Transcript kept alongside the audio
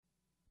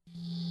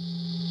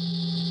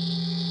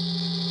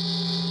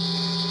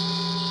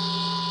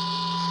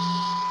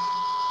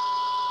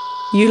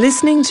You're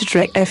listening to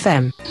Trek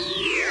FM.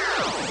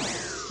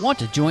 Want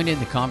to join in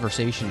the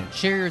conversation and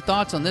share your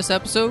thoughts on this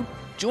episode?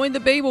 Join the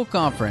Babel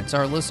Conference,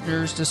 our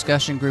listeners'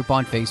 discussion group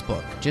on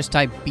Facebook. Just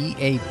type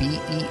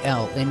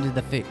BABEL into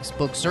the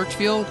Facebook search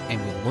field,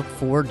 and we'll look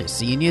forward to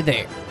seeing you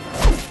there.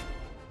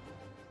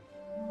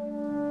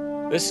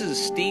 This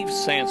is Steve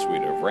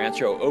Sansweet of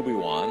Rancho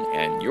Obi-Wan,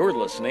 and you're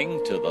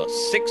listening to the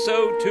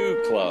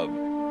 602 Club.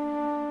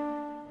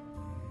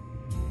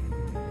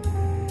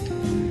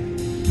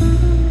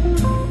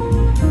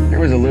 There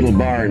was a little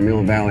bar in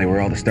Mill Valley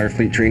where all the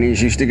Starfleet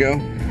trainees used to go.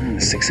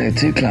 The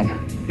 602 Club.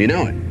 You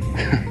know it.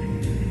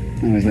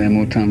 I was there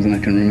more times than I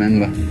can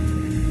remember.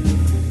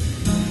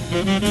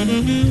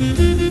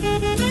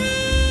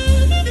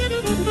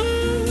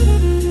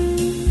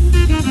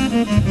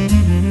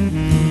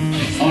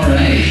 All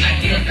right.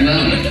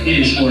 Well, it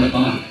is 4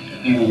 o'clock,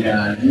 and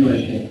you are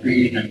the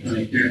Creating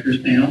Iconic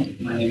Characters panel.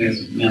 My name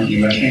is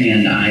Matthew Rushing,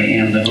 and I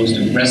am the host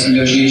of Rest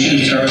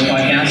Negotiations, Star Wars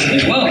podcast,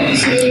 as well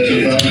as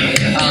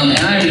and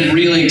I'm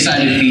really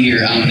excited to be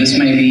here. This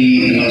may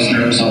be the most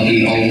nervous I'll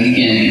be all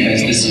weekend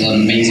because this is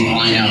an amazing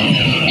lineup.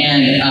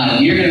 And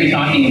we're going to be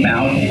talking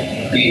about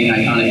creating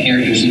iconic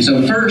characters. And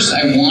so first,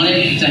 I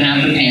wanted to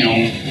have the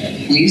panel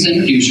please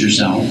introduce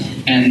yourself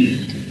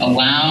and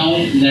allow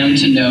them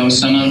to know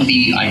some of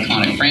the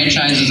iconic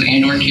franchises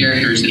and or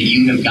characters that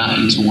you have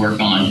gotten to work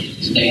on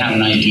so they have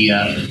an idea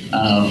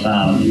of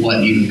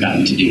what you've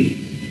gotten to do.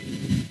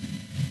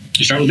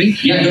 You start with me?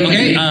 Yeah, go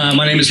okay. ahead.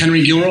 My name is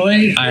Henry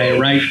Gilroy. I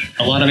write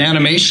a lot of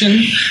animation.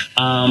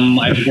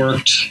 I've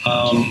worked,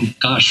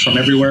 from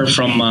everywhere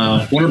from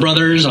Warner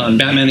Brothers on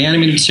Batman the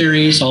Animated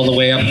Series all the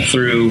way up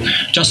through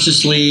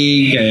Justice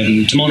League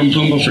and Timon and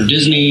Pumbaa for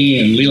Disney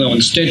and Lilo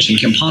and Stitch and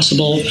Kim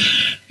Possible,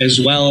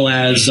 as well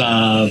as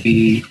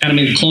the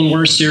animated Clone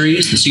Wars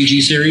series, the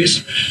CG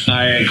series.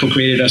 I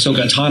co-created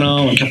Ahsoka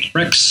Tano and Captain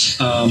Rex.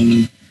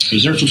 I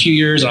was there for a few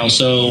years. I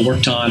also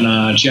worked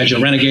on G.I.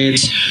 Joe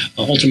Renegades,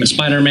 Ultimate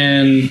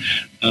Spider-Man,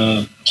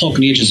 Hulk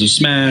and the Agents of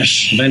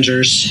Smash,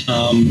 Avengers,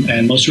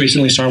 and most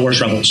recently Star Wars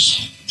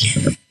Rebels.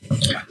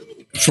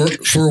 For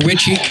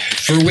which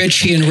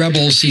he and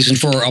Rebels season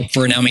 4 are up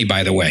for an Emmy,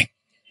 by the way.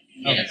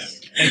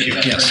 Yes. Thank you.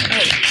 Yes.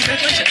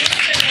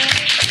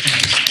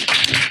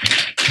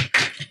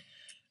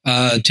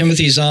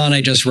 Timothy Zahn, I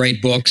just write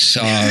books.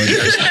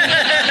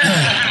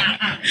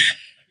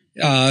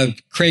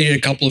 Created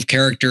a couple of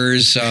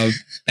characters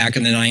back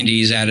in the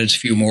 90s, added a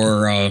few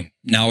more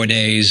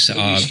nowadays.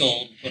 I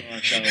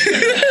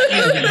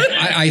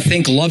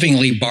think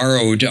lovingly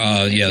borrowed,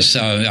 yes.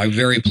 I'm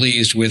very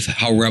pleased with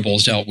how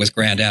Rebels dealt with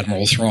Grand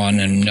Admiral Thrawn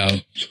and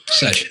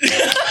such.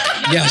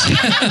 Yes.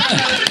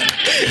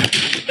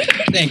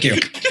 Thank you.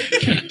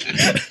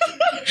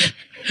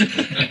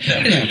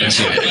 It happens.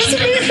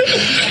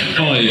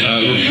 Hi,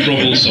 Rob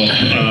Alsop.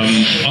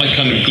 I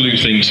kind of glue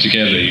things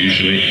together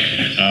usually.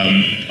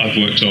 I've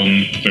worked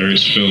on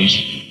various films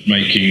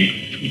making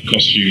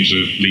costumes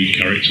of lead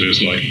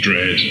characters like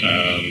Dredd.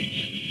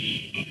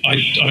 I'm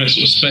a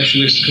sort of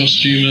specialist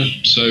costumer,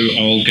 so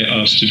I'll get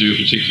asked to do a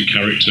particular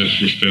character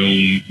for a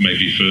film,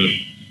 maybe for,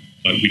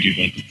 like we did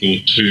one for Thor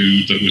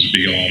 2 that was a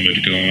big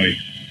armoured guy.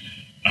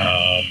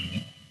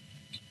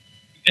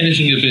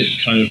 Anything a bit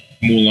kind of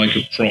more like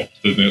a prop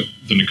than a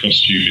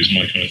costume is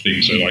my kind of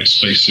thing. So like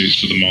spacesuits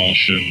for The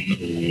Martian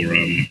or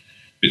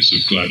bits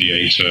of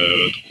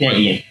Gladiator. Quite a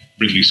lot of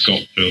Ridley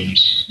Scott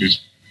films is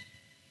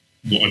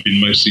what I've been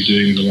mostly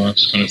doing the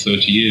last kind of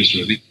 30 years,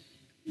 really.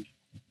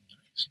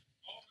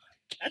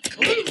 That's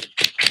cool.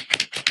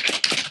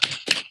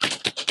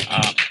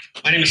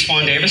 My name is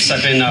Fawn Davis.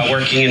 I've been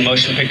working in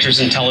motion pictures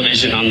and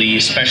television on the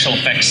special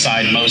effects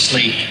side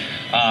mostly.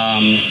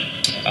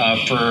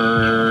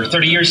 For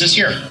 30 years this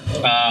year.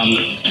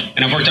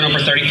 And I've worked on over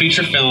 30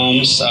 feature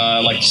films,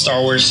 like the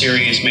Star Wars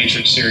series,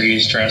 Matrix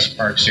series, Jurassic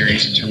Park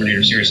series, the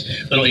Terminator series,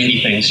 little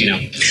indie things, you know.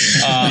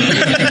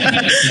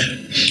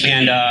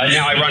 And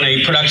now I run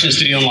a production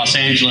studio in Los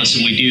Angeles,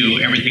 and we do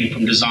everything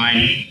from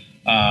design,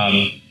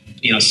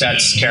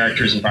 sets,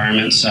 characters,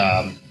 environments,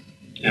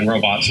 and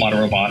robots, a lot of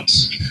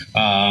robots,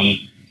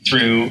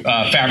 through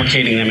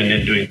fabricating them and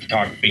then doing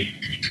photography.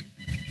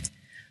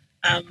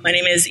 My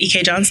name is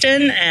E.K.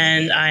 Johnston,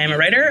 and I am a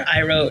writer.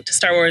 I wrote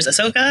Star Wars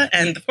Ahsoka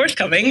and the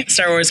forthcoming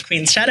Star Wars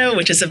Queen's Shadow,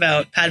 which is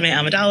about Padme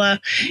Amidala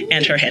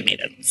and her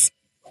handmaidens.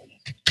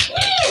 So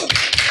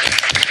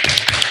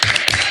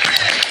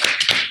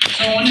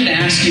I wanted to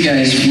ask you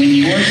guys, when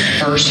you were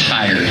first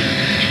hired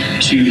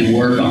to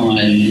work on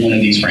one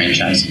of these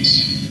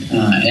franchises,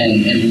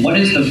 and what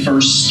is the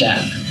first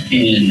step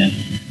in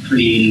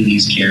creating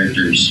these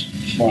characters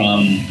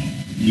from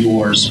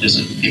your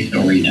specific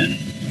arena?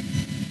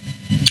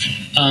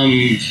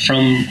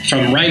 From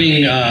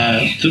writing,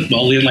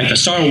 like the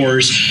Star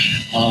Wars,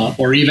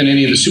 or even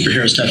any of the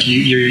superhero stuff,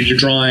 you're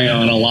drawing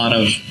on a lot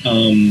of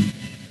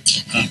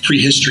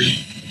prehistory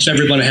So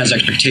everybody has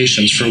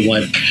expectations for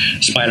what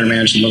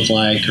Spider-Man should look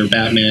like, or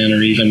Batman,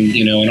 or even,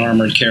 an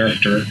armored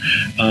character,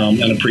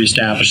 and a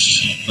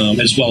pre-established,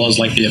 as well as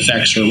like the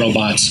effects or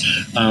robots.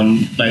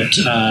 But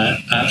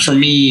for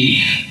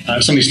me,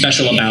 something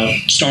special about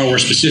Star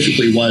Wars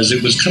specifically was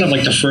it was kind of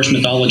like the first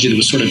mythology that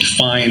was sort of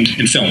defined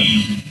in film.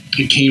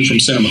 It came from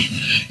cinema.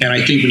 And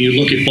I think when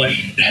you look at what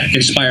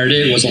inspired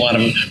it was a lot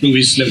of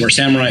movies that were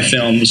samurai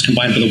films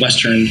combined with a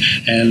Western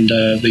and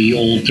the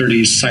old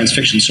 30s science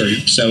fiction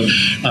series. So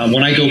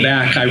when I go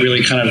back, I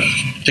really kind of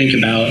think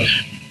about,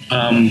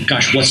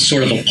 what's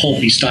sort of a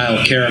pulpy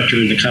style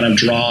character that kind of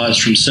draws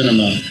from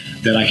cinema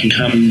that I can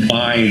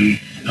combine.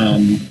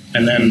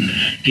 And then,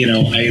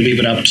 I leave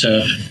it up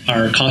to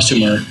our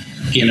costumer,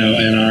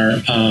 and our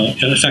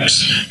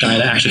effects guy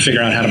to actually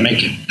figure out how to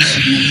make it.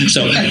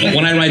 So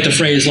when I write the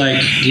phrase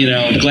like,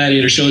 the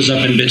gladiator shows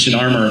up in bitch and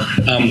armor,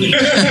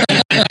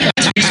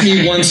 it takes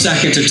me 1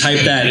 second to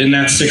type that, and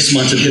that's 6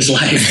 months of his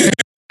life.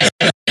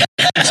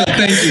 So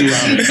thank you,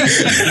 Rob.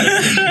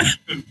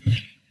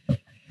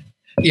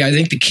 Yeah, I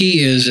think the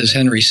key is, as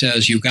Henry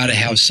says, you've got to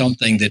have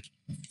something that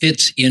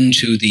fits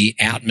into the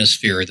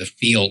atmosphere, the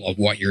feel of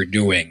what you're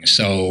doing.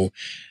 So,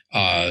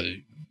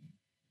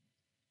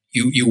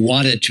 You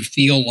want it to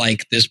feel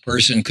like this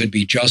person could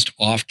be just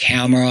off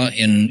camera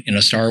in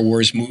a Star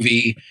Wars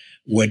movie,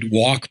 would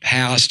walk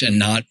past and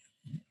not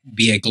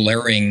be a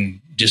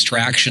glaring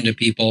distraction to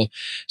people.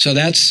 So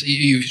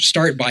you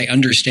start by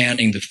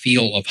understanding the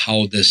feel of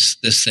how this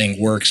thing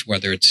works,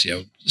 whether it's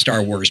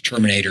Star Wars,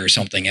 Terminator, or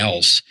something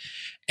else,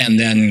 and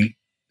then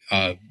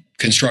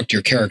construct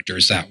your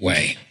characters that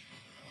way.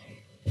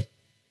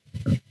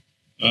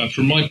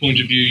 From my point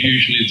of view,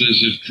 usually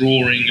there's a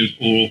drawing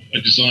or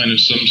a design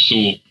of some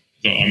sort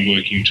that I'm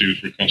working to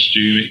for a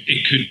costume.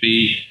 It could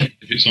be,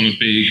 if it's on a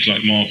big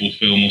like Marvel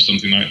film or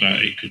something like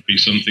that, it could be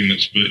something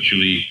that's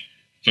virtually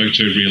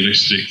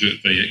photorealistic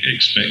that they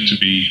expect to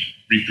be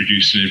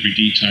reproduced in every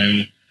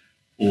detail,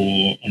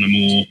 or on a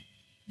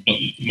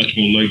much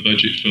more low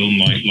budget film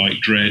like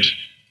Dredd,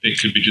 it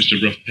could be just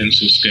a rough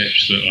pencil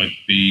sketch that I'd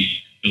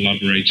be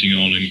elaborating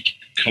on and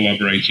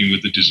collaborating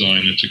with the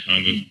designer to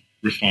kind of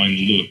refine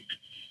the look.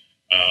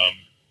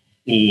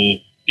 Or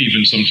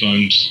even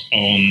sometimes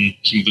on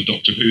some of the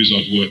Doctor Who's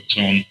I've worked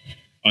on,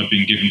 I've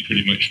been given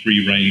pretty much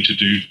free rein to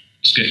do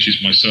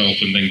sketches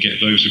myself and then get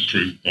those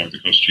approved by the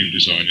costume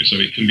designer. So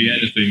it can be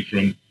anything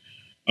from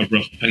a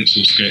rough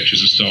pencil sketch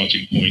as a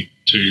starting point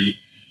to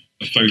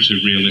a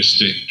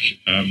photorealistic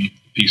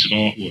piece of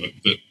artwork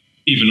that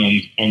even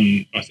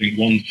on I think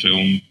one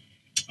film,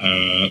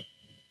 I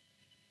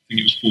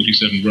think it was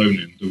 47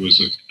 Ronin, there was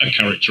a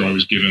character I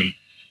was given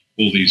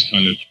all these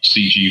kind of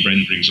CG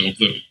renderings of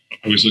that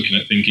I was looking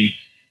at thinking,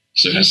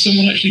 so has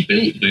someone actually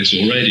built this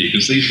already?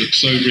 Because these look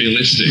so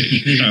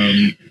realistic.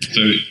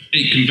 So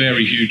it can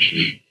vary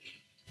hugely.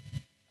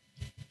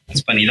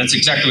 That's funny. That's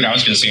exactly what I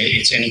was going to say.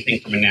 It's anything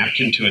from a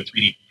napkin to a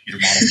 3D computer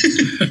model.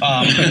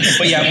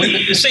 But yeah,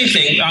 the same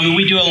thing.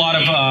 We do a lot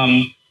of,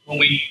 when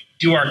we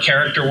do our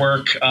character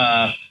work,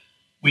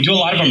 we do a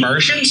lot of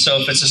immersion. So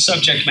if it's a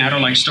subject matter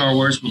like Star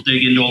Wars, we'll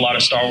dig into a lot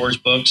of Star Wars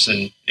books.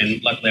 And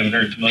luckily I'm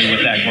very familiar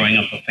with that, growing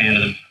up a fan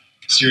of the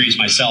series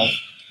myself.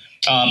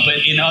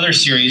 But in other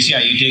series,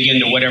 you dig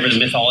into whatever the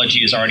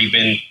mythology has already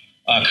been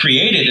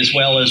created, as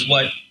well as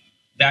what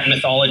that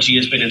mythology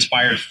has been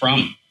inspired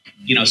from.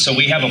 So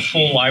we have a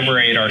full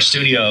library at our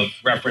studio of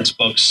reference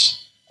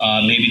books.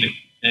 Maybe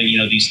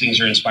these things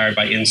are inspired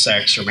by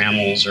insects or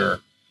mammals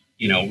or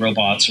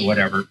robots or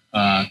whatever.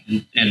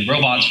 And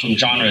robots from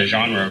genre to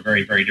genre are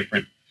very, very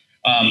different.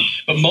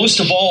 But most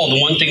of all, the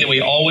one thing that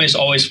we always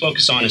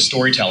focus on is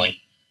storytelling.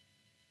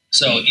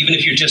 So even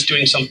if you're just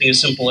doing something as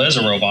simple as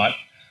a robot,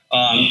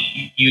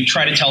 you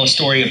try to tell a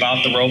story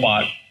about the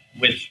robot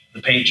with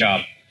the paint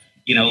job.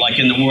 Like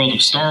in the world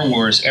of Star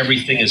Wars,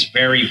 everything is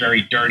very,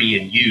 very dirty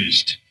and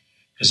used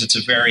because it's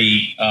a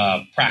very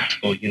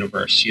practical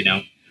universe,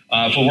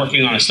 If we're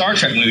working on a Star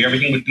Trek movie,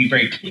 everything would be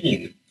very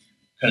clean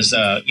because,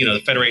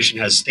 the Federation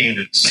has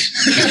standards.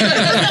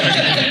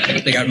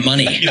 They got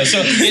money.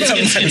 So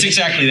it's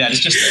exactly that. It's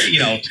just,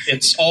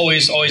 it's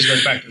always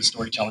goes back to the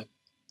storytelling.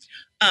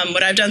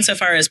 What I've done so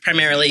far is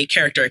primarily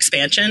character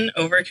expansion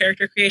over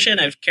character creation.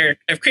 I've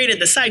created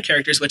the side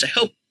characters, which I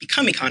hope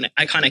become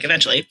iconic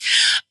eventually.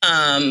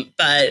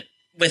 But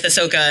with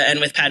Ahsoka and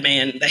with Padme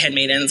and the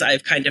Handmaidens,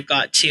 I've kind of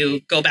got to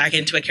go back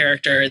into a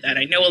character that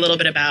I know a little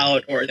bit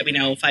about, or that we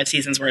know 5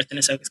 seasons worth in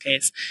Ahsoka's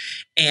case,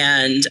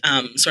 and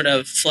sort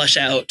of flush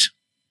out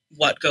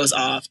what goes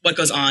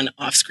on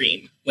off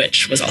screen,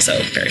 which was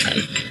also very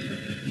fun.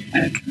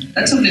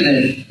 That's something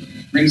that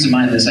brings to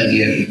mind this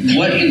idea.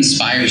 What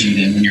inspires you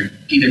then when you're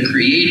either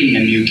creating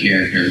a new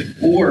character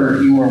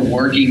or you are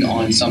working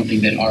on something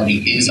that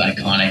already is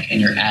iconic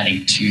and you're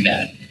adding to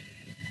that?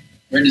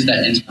 Where does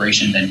that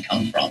inspiration then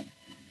come from?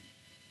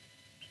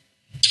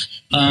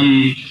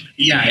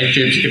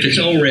 If it's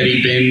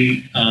already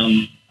been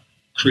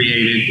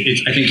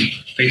created, I think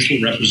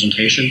faithful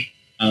representation.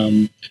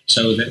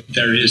 So that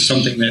there is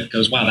something that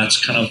goes, wow,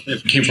 that's kind of,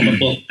 if it came from a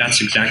book,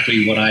 that's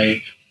exactly what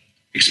I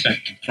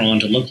expect Thrawn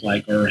to look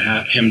like or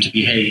him to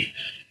behave.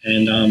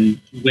 And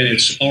when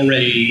it's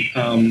already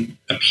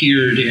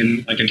appeared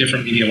in like a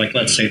different media, like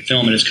let's say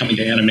film, and it's coming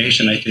to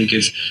animation, I think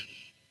is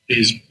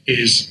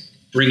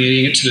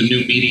bringing it to the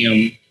new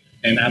medium.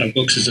 And out of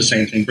books is the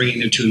same thing,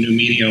 bringing it to a new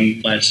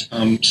medium, but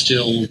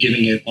still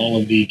giving it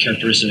all of the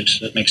characteristics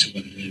that makes it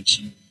what it is.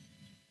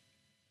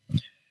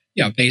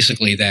 Yeah,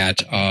 basically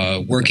that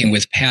working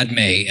with Padme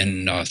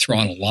in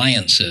Thrawn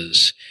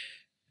Alliances,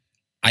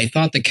 I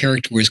thought the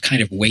character was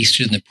kind of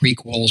wasted in the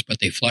prequels, but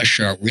they fleshed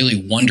her out really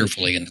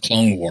wonderfully in the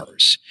Clone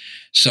Wars.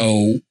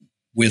 So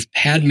with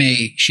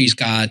Padme, she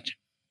can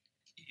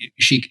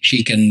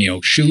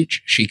shoot,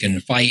 she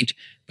can fight,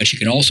 but she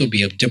can also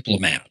be a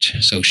diplomat.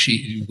 So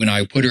when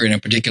I put her in a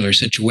particular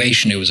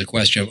situation, it was a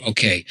question of,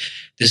 okay,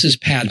 this is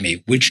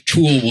Padme. Which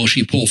tool will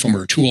she pull from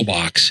her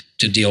toolbox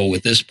to deal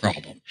with this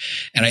problem?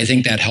 And I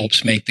think that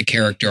helps make the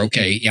character,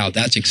 okay, yeah,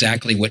 that's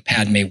exactly what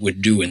Padme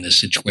would do in this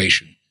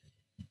situation.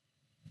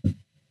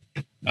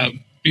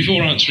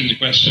 Before answering the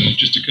question, it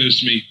just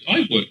occurs to me, I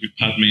worked with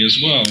Padme as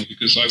well,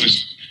 because I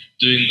was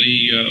doing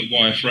the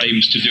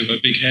wireframes to do her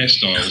big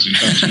hairstyles in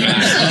Phantom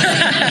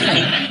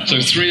Menace. So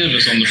 3 of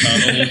us on the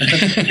panel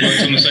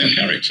worked on the same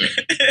character.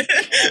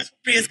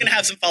 Priya's going to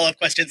have some follow-up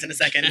questions in a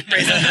second.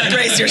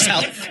 Brace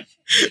yourself.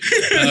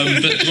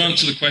 But to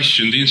answer the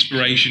question, the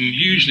inspiration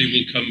usually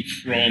will come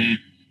from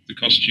the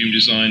costume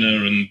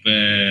designer and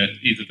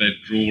either their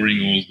drawing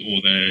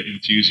or their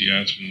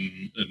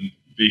enthusiasm and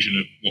vision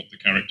of what the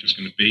character is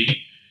going to be.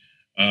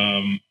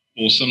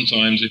 Or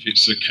sometimes if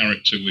it's a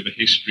character with a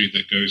history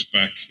that goes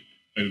back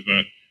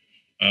over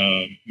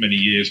many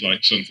years,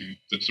 like something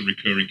that's a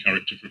recurring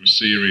character from a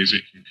series,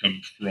 it can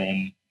come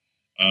from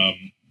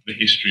the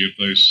history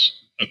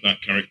of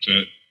that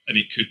character. And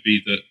it could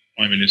be that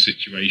I'm in a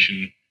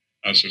situation,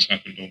 as has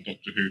happened on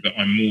Doctor Who, that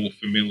I'm more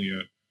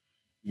familiar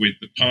with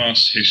the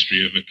past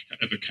history of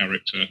a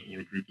character or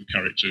a group of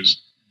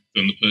characters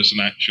than the person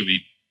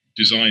actually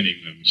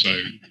designing them. So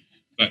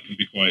that can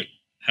be quite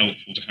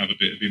helpful to have a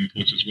bit of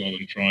input as well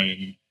and try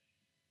and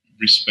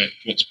respect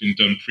what's been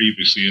done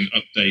previously and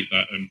update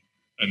that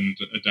and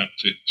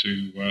adapt it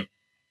to work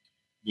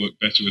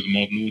better with a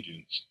modern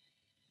audience.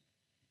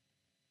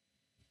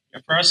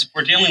 Yeah, for us, if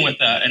we're dealing with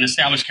an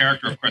established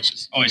character, of course,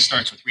 it always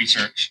starts with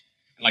research.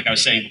 And like I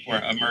was saying before,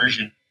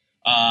 immersion.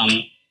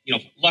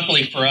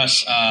 Luckily for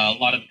us, a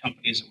lot of the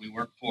companies that we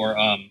work for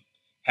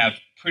have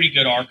pretty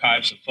good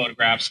archives of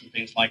photographs and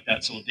things like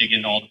that. So we'll dig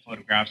into all the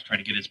photographs, try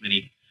to get as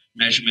many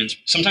measurements.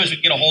 Sometimes we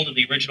get a hold of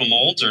the original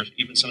molds or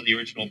even some of the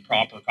original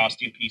prop or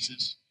costume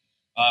pieces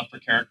for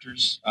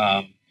characters.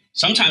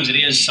 Sometimes it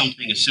is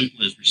something as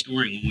simple as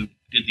restoring. When we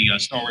did the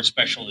Star Wars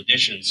special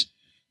editions,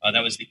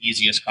 that was the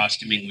easiest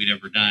costuming we'd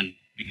ever done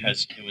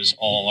because it was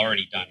all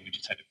already done. We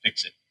just had to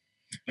fix it.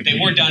 But they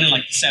were done in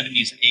like the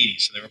 70s and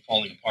 80s, so they were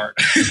falling apart.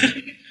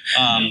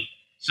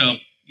 So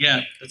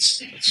yeah,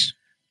 that's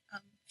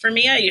For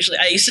me, I used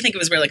to think it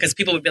was weird, because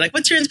people would be like,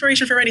 "What's your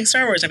inspiration for writing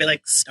Star Wars?" I'd be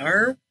like,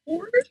 "Star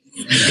Wars."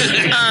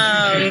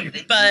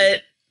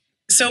 But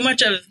so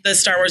much of the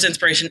Star Wars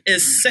inspiration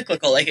is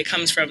cyclical. Like, it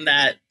comes from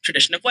that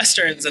tradition of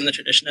Westerns and the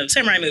tradition of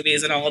samurai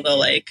movies and all of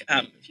the,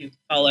 if you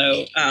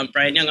follow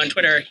Brian Young on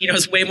Twitter, he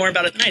knows way more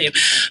about it than I do.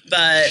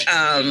 But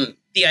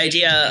the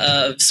idea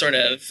of sort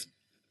of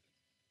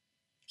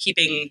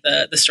keeping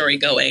the story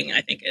going,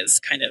 I think, is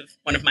kind of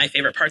one of my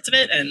favorite parts of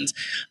it. And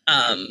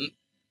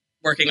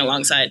working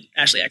alongside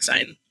Ashley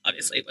Eckstein,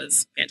 obviously,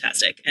 was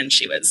fantastic. And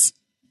she was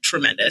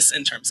tremendous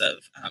in terms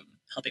of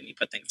helping me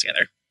put things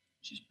together.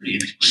 She's pretty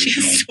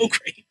inspirational. She's so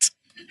great.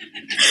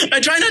 I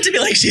try not to be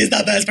like, she's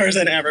the best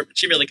person ever, but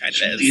she really kind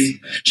of is.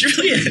 She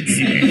really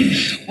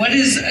is. What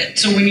is,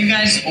 so when you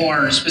guys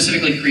are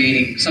specifically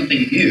creating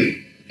something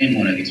new in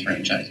one of these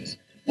franchises,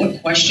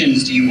 what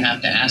questions do you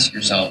have to ask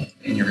yourself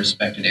in your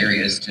respected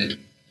areas to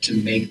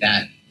make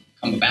that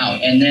come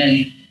about? And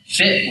then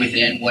fit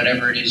within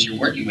whatever it is you're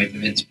working with,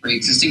 if it's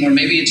pre-existing, or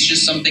maybe it's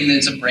just something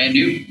that's a brand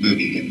new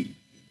movie and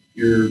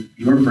you're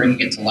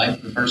bringing it to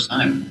life for the first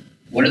time.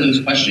 What are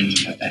those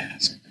questions you have to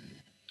ask?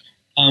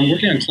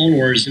 Working on Clone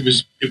Wars, it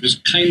was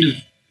kind of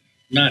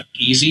not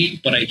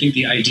easy, but I think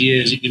the idea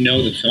is that you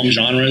know the film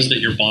genres that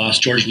your boss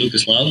George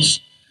Lucas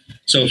loves.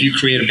 So if you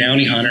create a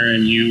bounty hunter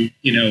and you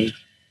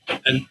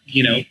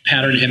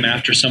pattern him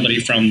after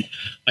somebody from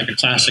like a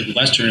classic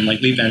Western,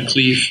 like Lee Van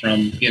Cleef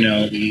from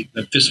the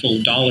Fistful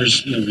of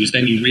Dollars movies,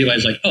 then you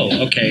realize like,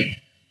 oh, okay,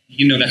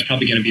 that's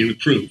probably going to be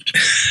approved.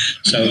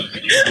 So,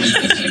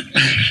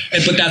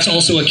 but that's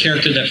also a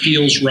character that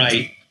feels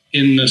right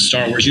in the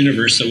Star Wars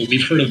universe. So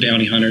we've heard of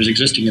bounty hunters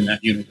existing in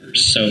that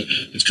universe. So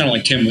it's kind of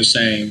like Tim was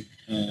saying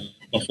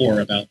before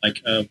about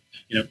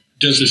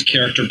does this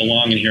character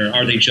belong in here?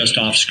 Are they just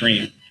off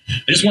screen?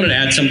 I just wanted to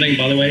add something,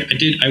 by the way.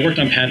 I worked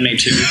on Padme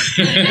too.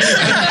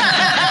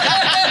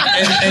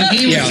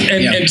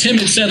 and Tim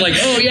had said like,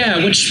 oh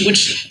yeah,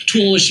 which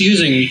tool is she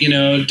using?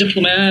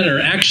 Diplomat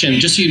or action?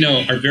 Just so you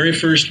know, our very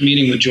first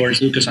meeting with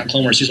George Lucas on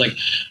Clone Wars, he's like,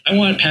 I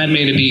want Padme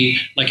to be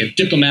like a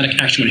diplomatic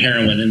action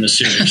heroine in the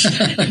series.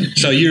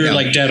 So you're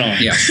like dead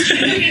on. Yeah.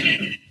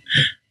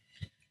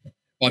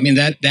 Well, I mean,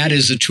 that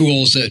is the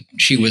tools that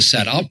she was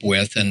set up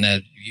with, and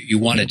that you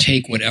want to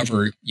take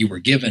whatever you were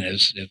given,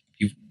 as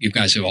you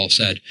guys have all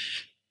said,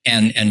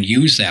 and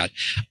use that.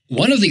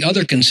 One of the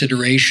other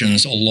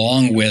considerations,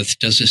 along with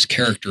does this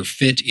character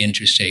fit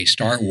into, say,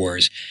 Star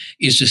Wars,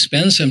 is to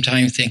spend some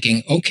time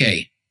thinking,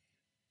 okay,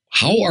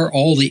 how are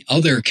all the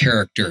other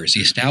characters,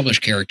 the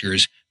established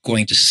characters,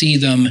 going to see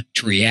them,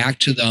 to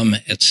react to them,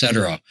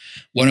 etc.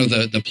 One of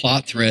the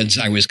plot threads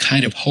I was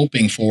kind of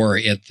hoping for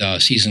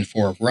at season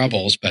 4 of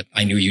Rebels, but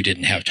I knew you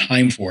didn't have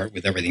time for it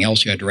with everything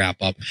else you had to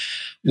wrap up,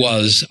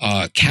 was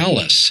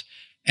Kallus,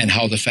 and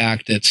how the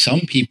fact that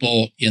some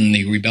people in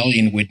the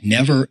rebellion would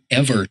never,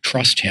 ever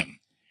trust him.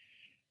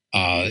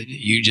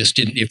 You just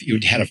didn't, if you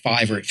had a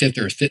 5th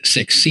or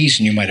 6th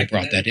season, you might have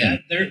brought that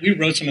in. We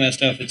wrote some of that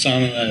stuff. It's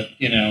on the,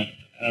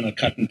 I don't know,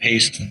 cut and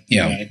paste.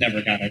 Yeah. I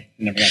never got it.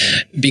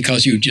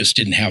 Because you just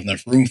didn't have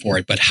enough room for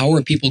it. But how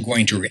are people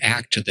going to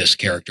react to this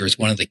character is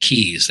one of the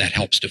keys that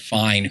helps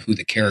define who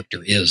the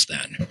character is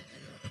then.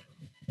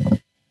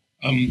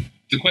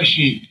 The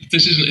question,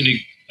 this isn't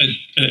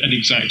an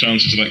exact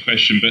answer to that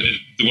question, but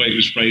the way it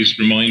was phrased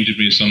reminded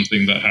me of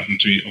something that happened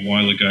to me a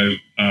while ago.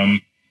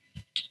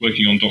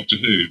 Working on Doctor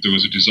Who, there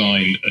was a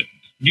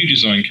new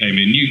design came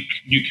in,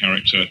 new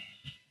character.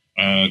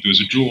 There was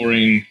a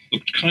drawing,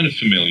 looked kind of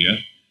familiar.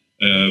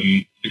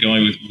 A guy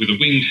with a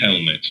winged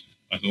helmet.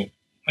 I thought,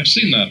 I've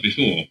seen that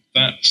before.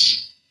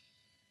 That's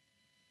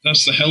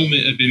the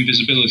helmet of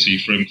invisibility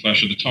from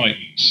Clash of the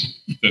Titans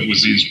that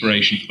was the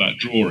inspiration for that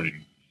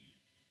drawing.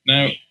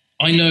 Now,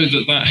 I know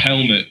that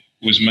helmet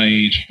was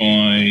made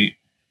by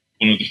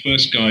one of the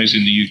first guys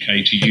in the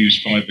UK to use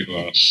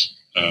fiberglass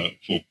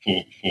for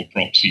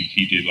props.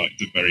 He did like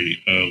the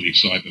very early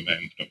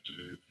Cybermen Doctor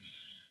Who.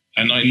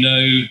 And I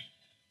know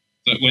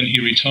that when he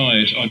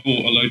retired, I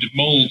bought a load of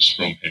molds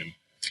from him.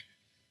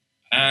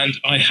 And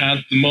I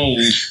had the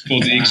mold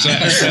for the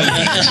exact helmet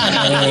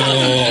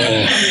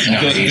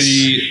that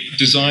the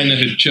designer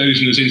had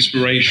chosen as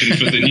inspiration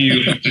for the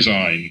new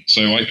design.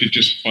 So I could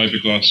just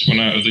fiberglass one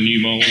out of the new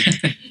mold.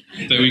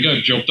 There we go,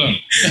 job done.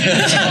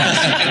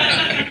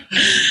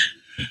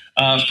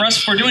 For us,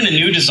 if we're doing a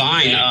new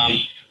design,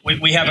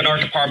 we have an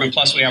art department,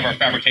 plus we have our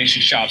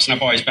fabrication shops, and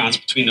I've always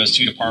bounced between those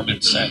two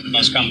departments at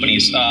most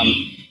companies.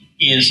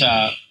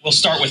 We'll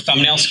start with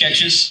thumbnail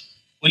sketches.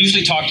 We'll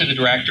usually talk to the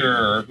director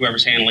or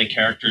whoever's handling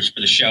characters for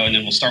the show, and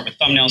then we'll start with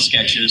thumbnail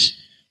sketches.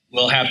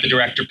 We'll have the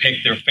director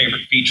pick their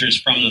favorite features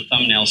from the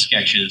thumbnail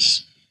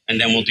sketches, and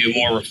then we'll do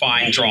more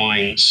refined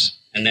drawings,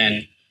 and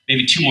then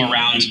maybe 2 more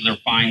rounds of the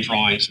refined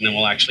drawings, and then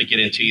we'll actually get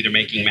into either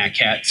making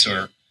maquettes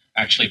or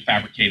actually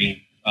fabricating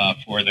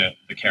for the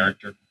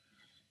character.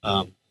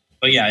 And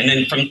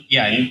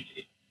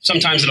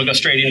sometimes it'll go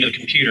straight into the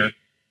computer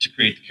to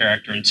create the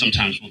character, and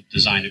sometimes we'll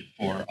design it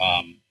for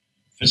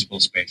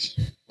physical space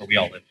where we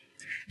all live.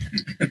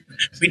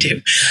 We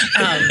do.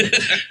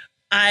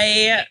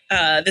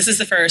 This is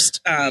the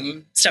first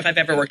stuff I've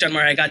ever worked on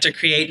where I got to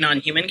create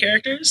non-human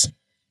characters,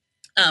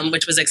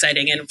 which was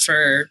exciting. And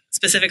for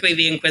specifically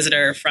the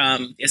Inquisitor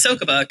from the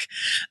Ahsoka book,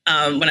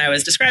 when I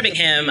was describing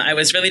him, I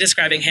was really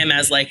describing him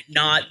as like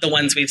not the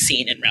ones we've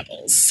seen in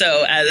Rebels.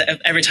 So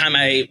every time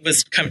I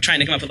was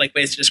trying to come up with like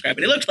ways to describe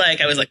what he looked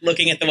like, I was like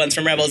looking at the ones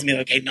from Rebels and being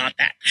like, okay, not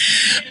that.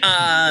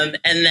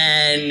 And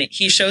then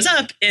he shows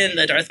up in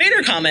the Darth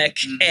Vader comic,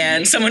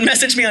 and someone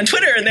messaged me on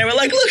Twitter and they were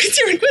like, look, it's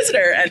your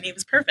Inquisitor. And he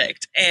was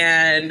perfect.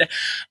 And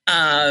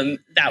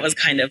that was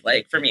kind of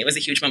like, for me, it was a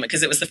huge moment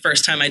because it was the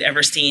first time I'd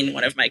ever seen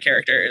one of my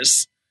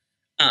characters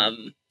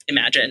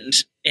imagined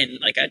in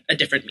like a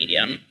different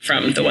medium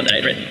from the one that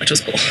I'd written, which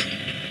was cool.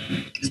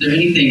 Is there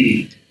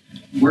anything,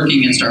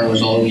 working in Star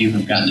Wars, all of you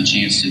have gotten a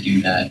chance to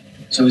do that.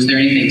 So is there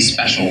anything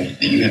special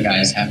that you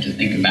guys have to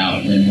think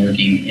about when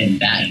working in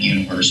that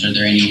universe? Are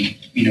there any,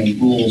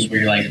 rules where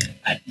you're like,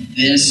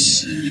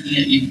 this,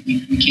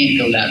 you can't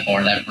go that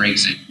far, that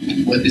breaks it?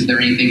 What, is there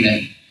anything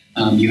that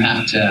you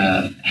have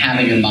to have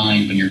in your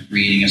mind when you're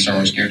creating a Star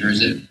Wars character?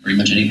 Is it pretty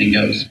much anything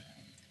goes?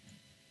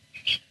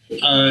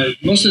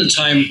 Most of the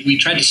time, we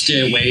tried to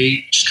stay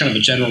away. Just kind of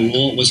a general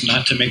rule was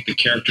not to make the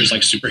characters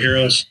like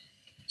superheroes.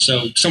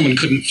 So someone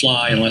couldn't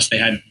fly unless they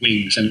had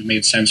wings, and it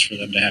made sense for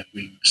them to have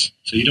wings.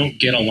 So you don't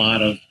get a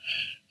lot of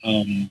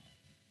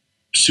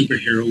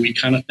superhero-y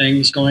kind of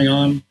things going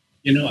on.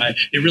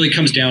 It really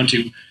comes down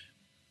to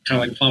kind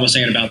of like Paul was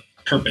saying about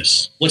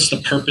purpose. What's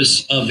the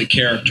purpose of the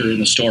character in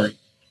the story,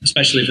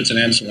 especially if it's an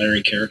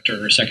ancillary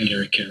character or a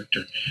secondary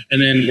character?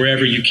 And then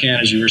wherever you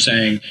can, as you were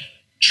saying,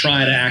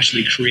 try to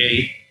actually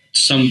create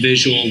some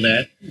visual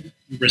that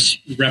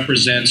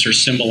represents or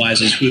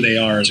symbolizes who they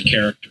are as a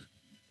character.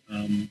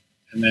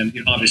 And then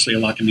obviously a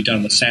lot can be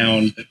done with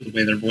sound, the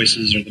way their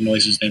voices or the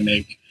noises they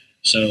make.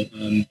 So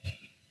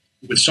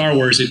with Star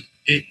Wars,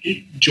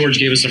 George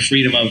gave us the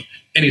freedom of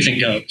anything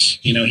goes.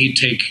 He'd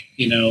take,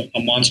 a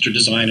monster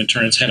design and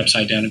turn its head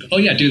upside down and go, oh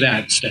yeah, do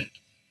that instead.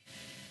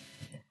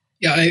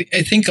 Yeah,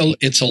 I think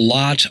it's a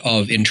lot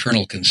of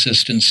internal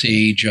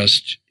consistency.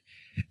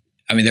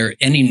 There are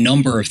any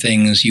number of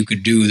things you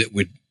could do that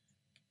would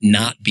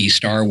not be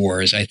Star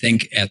Wars. I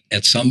think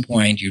at some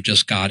point you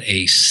just got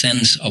a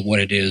sense of what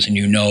it is, and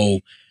you know,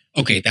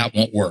 okay, that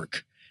won't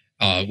work.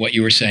 What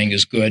you were saying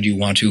is good. You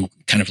want to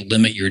kind of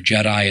limit your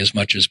Jedi as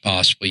much as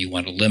possible. You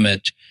want to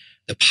limit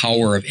the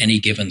power of any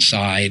given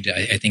side.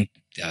 I think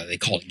they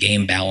call it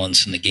game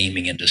balance in the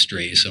gaming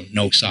industry. So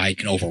no side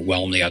can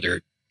overwhelm the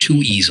other too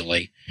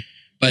easily.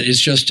 But it's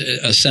just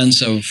a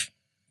sense of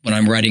when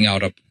I'm writing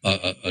out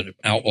an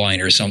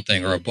outline or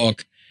something or a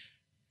book,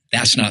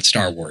 that's not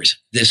Star Wars.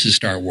 This is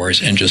Star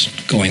Wars, and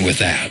just going with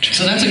that.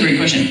 So that's a great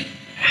question.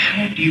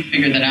 How do you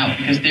figure that out?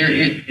 Because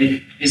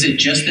is it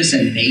just this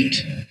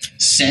innate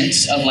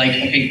sense of like,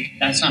 okay,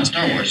 that's not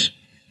Star Wars,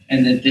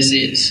 and that this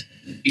is?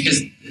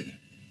 Because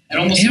it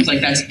almost seems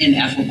like that's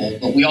ineffable,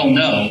 but we all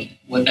know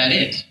what that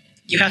is.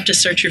 You have to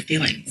search your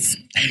feelings.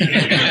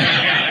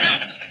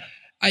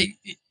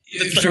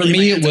 For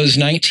me, it was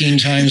 19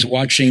 times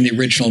watching the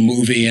original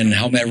movie and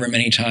however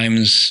many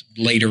times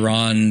later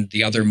on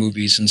the other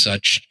movies and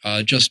such.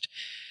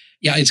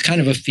 It's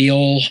kind of a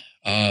feel.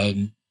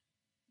 I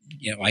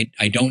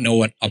don't know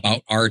what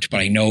about art, but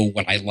I know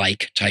what I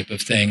like type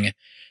of thing.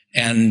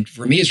 And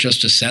for me, it's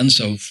just a sense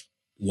of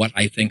what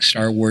I think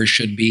Star Wars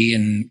should be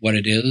and what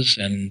it is.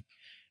 And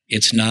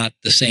it's not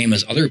the same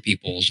as other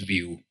people's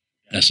view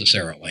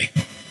necessarily.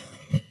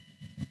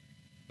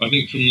 I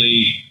think from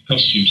the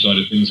costume side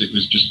of things, it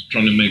was just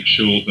trying to make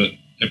sure that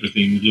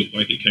everything looked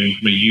like it came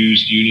from a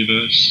used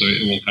universe, so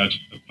it all had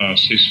a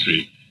past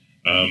history.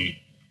 I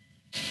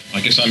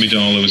guess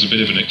Amidala was a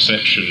bit of an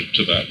exception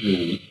to that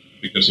rule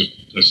because of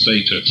her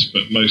status,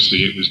 but mostly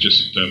it was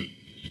just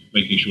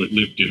making sure it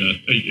lived in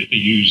a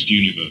used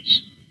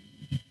universe.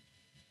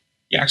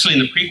 Yeah, actually in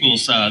the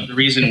prequels, the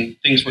reason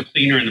things were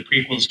cleaner in the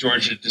prequels,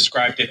 George had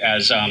described it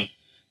as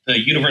the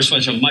universe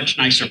was a much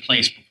nicer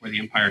place before the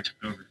Empire took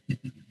over.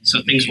 So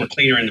things were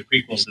cleaner in the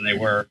prequels than they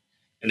were,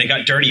 and they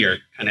got dirtier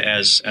kind of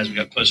as we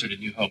got closer to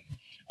New Hope.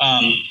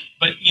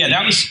 But yeah,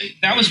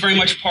 that was very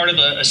much part of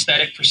the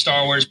aesthetic for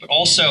Star Wars. But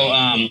also,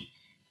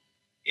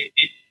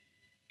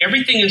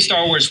 everything in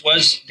Star Wars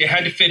they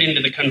had to fit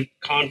into the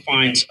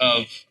confines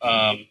of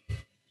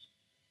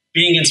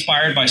being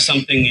inspired by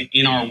something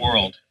in our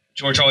world.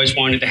 George always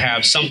wanted to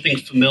have something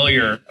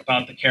familiar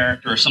about the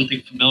character, or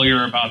something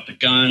familiar about the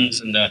guns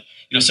and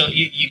so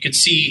you could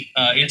see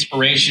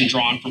inspiration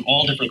drawn from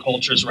all different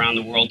cultures around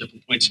the world,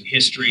 different points in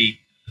history.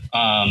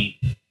 And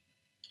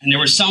there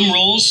were some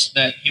rules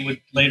that he would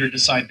later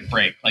decide to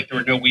break. Like there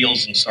were no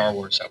wheels in Star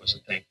Wars. That was a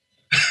thing.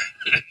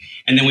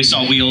 And then we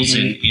saw wheels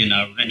in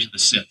Revenge of the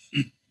Sith,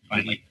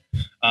 finally.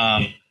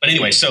 But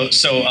anyway, so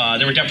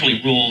there were definitely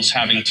rules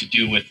having to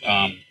do with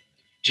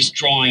just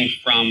drawing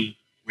from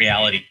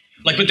reality.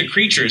 Like with the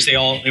creatures, they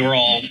were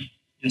all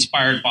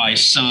inspired by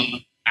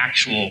some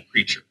actual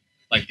creature,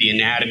 like the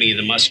anatomy,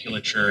 the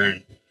musculature,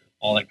 and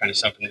all that kind of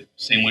stuff. And the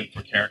same went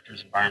for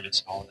characters,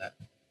 environments, and all of that.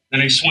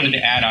 And I just wanted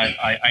to add,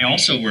 I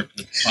also worked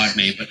with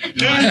Padme, but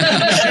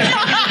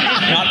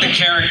not the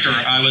character.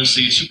 I was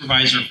the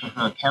supervisor for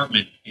her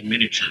apartment in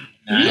miniature.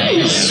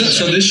 Nice.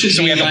 So this should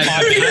be we have like... a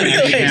Padme.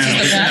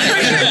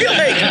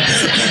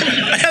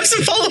 I have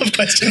some follow-up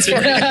questions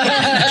for you.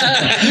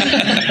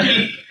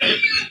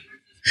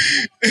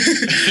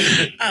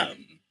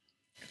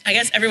 I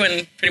guess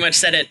everyone pretty much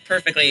said it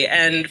perfectly,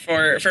 and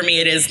for me,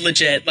 it is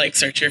legit, like,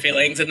 search your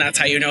feelings, and that's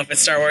how you know if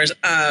it's Star Wars.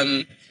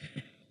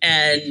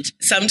 And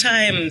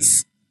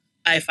sometimes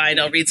I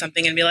find I'll read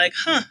something and be like,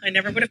 I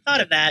never would have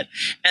thought of that.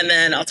 And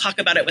then I'll talk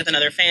about it with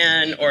another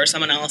fan or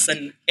someone else,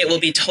 and it will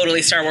be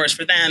totally Star Wars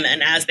for them.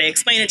 And as they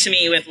explain it to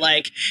me with,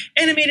 like,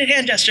 animated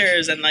hand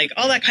gestures and, like,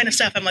 all that kind of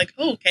stuff, I'm like,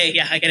 oh, okay,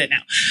 yeah, I get it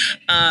now.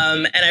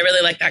 And I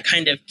really like that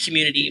kind of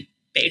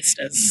community-based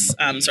as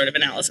sort of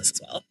analysis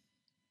as well.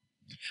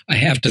 I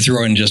have to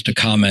throw in just a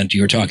comment.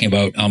 You were talking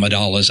about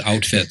Amidala's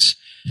outfits.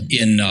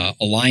 In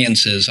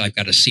Alliances, I've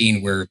got a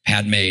scene where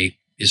Padme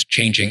is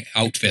changing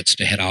outfits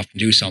to head off and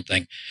do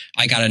something.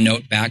 I got a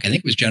note back. I think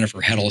it was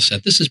Jennifer Heddle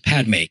said, "This is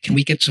Padme. Can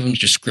we get some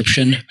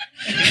description?"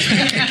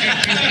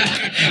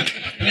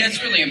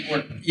 That's really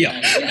important. Yeah.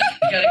 You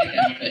got to get the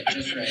outfit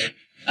just right.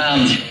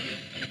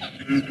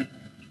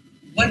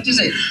 What does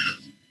it...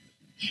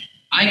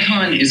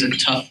 Icon is a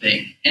tough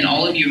thing, and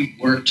all of you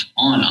worked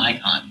on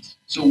icons.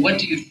 So what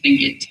do you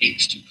think it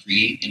takes to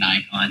create an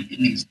icon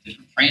in these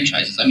different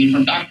franchises? I mean,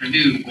 from Doctor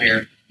Who,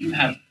 where you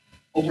have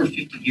over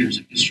 50 years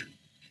of history.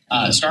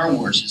 Star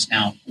Wars is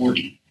now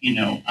 40,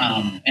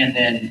 and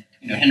then,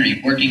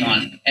 Henry, working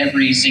on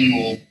every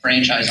single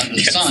franchise under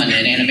the sun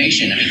in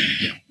animation. I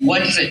mean,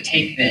 what does it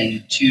take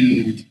then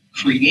to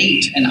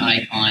create an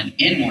icon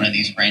in one of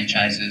these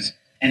franchises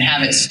and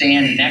have it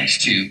stand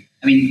next to,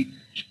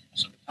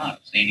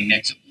 standing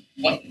next to,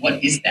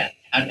 what is that?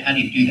 How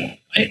do you do that?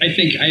 I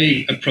think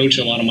I approach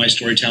a lot of my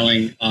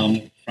storytelling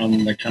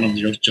from the kind of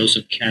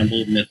Joseph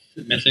Campbell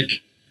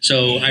mythic.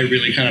 So I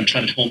really kind of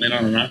try to home in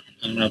on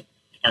an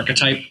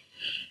archetype.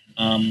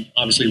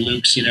 Obviously,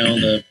 Luke's,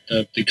 the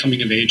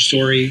coming of age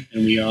story,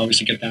 and we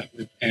obviously get that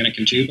with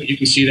Anakin too. But you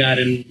can see that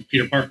in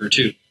Peter Parker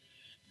too.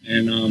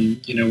 And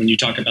when you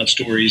talk about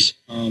stories,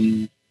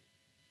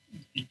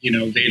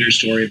 Vader's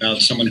story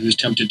about someone who's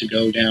tempted to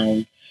go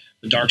down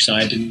the dark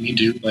side, didn't mean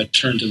to, but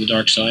turned to the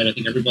dark side. I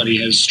think everybody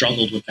has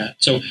struggled with that.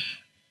 So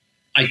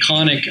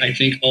iconic, I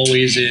think,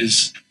 always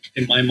is,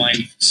 in my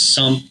mind,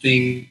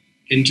 something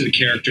into the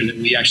character that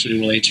we actually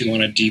relate to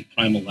on a deep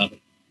primal level.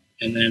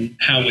 And then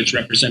how it's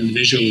represented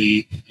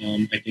visually,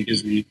 I think,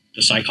 is the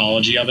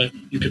psychology of it,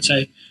 you could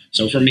say.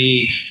 So for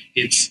me,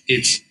 it's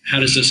how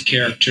does this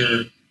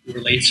character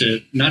relate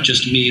to not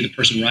just me, the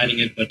person writing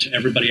it, but to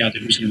everybody out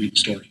there who's going to read the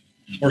story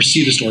or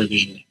see the story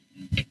visually.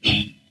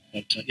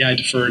 I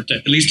defer to,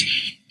 at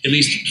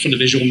least for the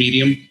visual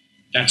medium,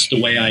 that's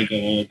the way I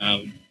go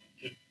about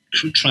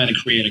trying to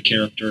create a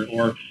character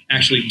or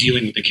actually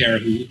dealing with the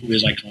character who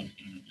is iconic.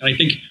 And I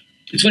think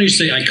it's funny you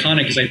say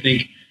iconic, because I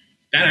think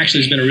that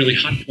actually has been a really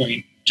hot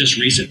point just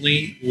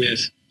recently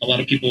with a lot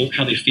of people,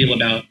 how they feel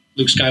about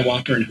Luke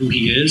Skywalker and who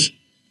he is,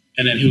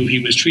 and then who he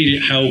was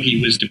treated, how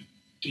he was,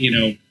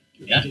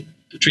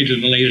 treated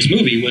in the latest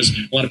movie. Was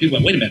a lot of people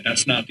went, wait a minute,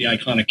 that's not the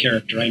iconic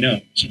character I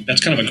know. So that's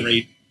kind of a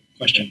great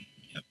question.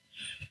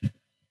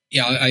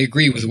 Yeah, I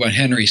agree with what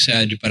Henry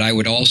said, but I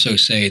would also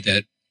say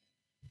that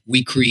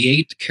we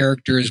create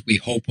characters we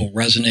hope will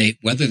resonate.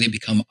 Whether they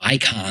become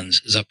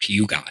icons is up to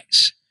you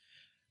guys.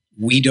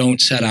 We don't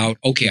set out,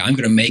 okay, I'm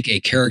going to make a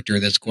character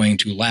that's going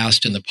to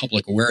last in the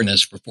public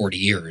awareness for 40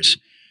 years.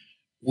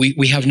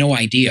 We have no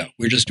idea.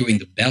 We're just doing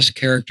the best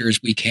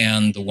characters we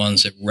can, the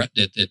ones that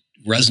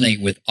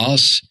resonate with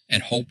us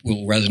and hope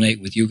will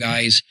resonate with you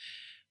guys.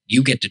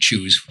 You get to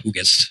choose who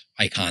gets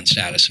icon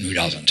status and who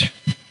doesn't.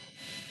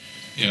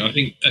 Yeah, I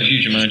think a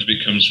huge amount of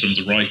it comes from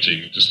the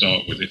writing to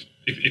start with.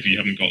 If you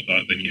haven't got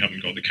that, then you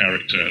haven't got the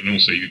character. And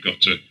also you've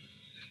got to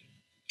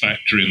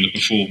factor in the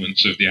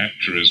performance of the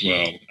actor as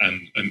well,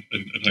 and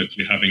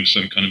hopefully having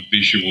some kind of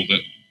visual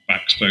that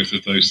backs both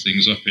of those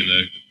things up in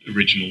an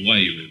original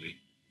way, really.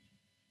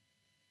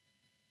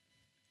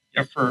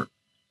 Yeah,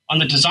 on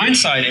the design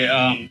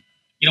side,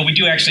 we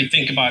do actually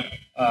think about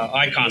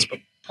icons, but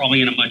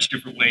probably in a much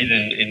different way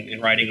than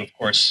in writing, of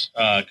course,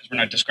 because we're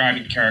not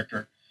describing the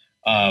character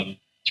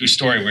to a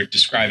story, we're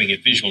describing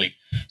it visually.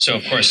 So,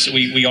 of course,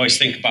 we always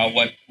think about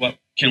what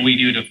can we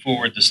do to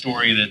forward the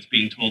story that's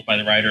being told by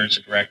the writers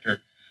or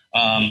director.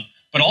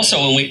 But also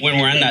when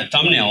we're in that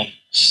thumbnail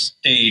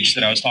stage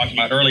that I was talking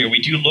about earlier,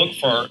 we do look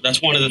for,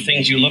 that's one of the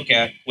things you look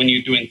at when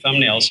you're doing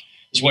thumbnails,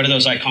 is what are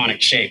those iconic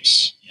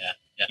shapes?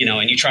 Yeah.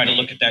 And you try to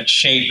look at that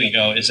shape and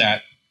go, is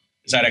that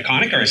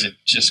iconic, or is it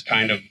just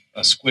kind of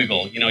a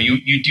squiggle?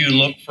 You do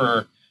look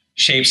for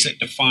shapes that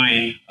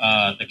define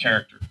the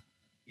character.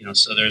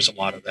 So there's a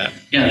lot of that.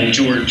 Yeah, like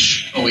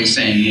George always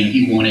saying,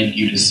 he wanted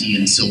you to see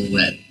in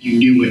silhouette. You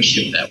knew what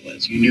ship that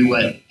was. You knew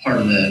what part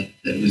of that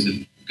was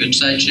a good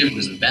side ship,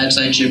 was a bad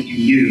side ship. You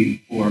knew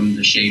from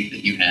the shape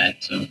that you had.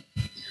 So,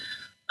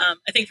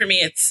 I think for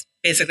me, it's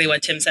basically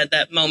what Tim said,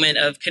 that moment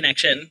of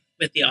connection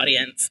with the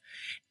audience.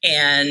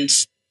 And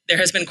there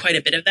has been quite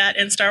a bit of that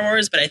in Star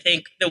Wars, but I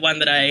think the one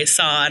that I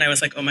saw and I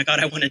was like, oh my God,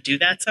 I want to do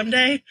that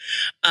someday,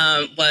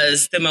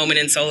 was the moment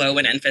in Solo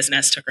when Enfys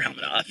Nest took her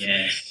helmet off.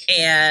 Yes.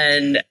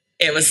 And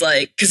it was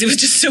like, because it was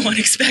just so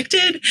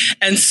unexpected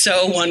and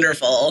so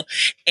wonderful.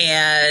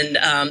 And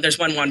there's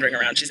one wandering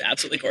around. She's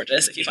absolutely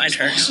gorgeous if you find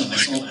her.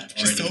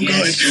 She's so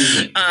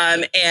good.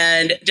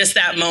 And just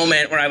that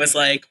moment where I was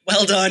like,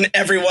 well done,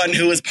 everyone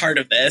who was part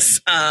of this.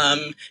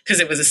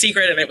 Because it was a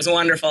secret and it was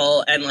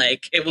wonderful. And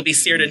like, it will be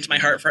seared into my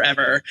heart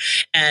forever.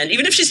 And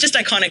even if she's just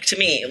iconic to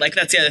me, like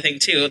that's the other thing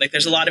too. Like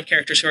there's a lot of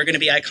characters who are going to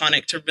be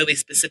iconic to really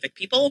specific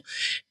people.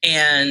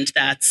 And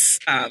that's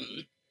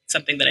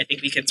something that I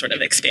think we can sort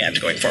of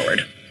expand going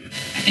forward.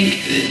 I think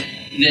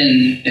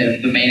then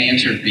the main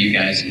answer for you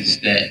guys is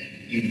that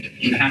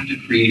you have to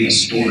create a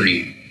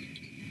story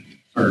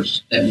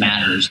first that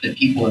matters, that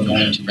people are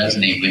going to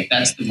resonate with.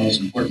 That's the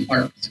most important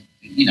part.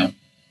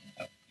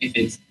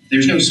 If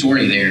there's no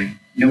story there,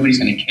 nobody's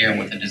going to care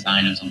what the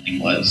design of something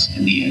was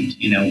in the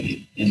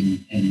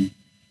end. And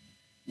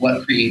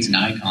what creates an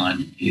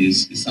icon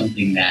is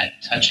something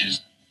that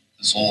touches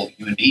the soul of a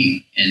human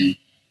being, and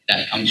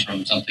that comes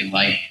from something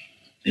like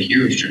the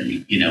hero's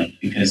journey,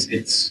 because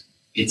it's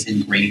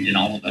ingrained in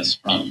all of us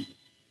from,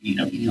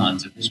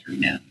 eons of history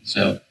now.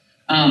 So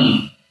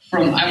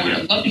I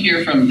would love to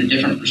hear from the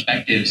different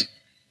perspectives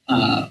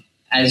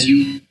as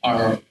you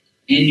are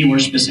in your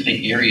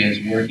specific areas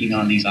working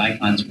on these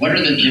icons. What are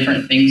the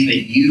different things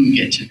that you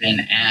get to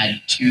then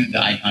add to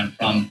the icon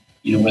from,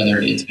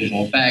 whether it's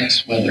visual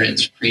effects, whether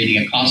it's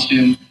creating a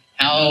costume?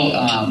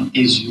 How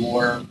is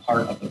your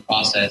part of the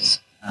process?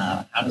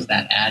 How does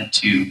that add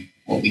to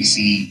what we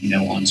see,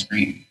 on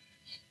screen?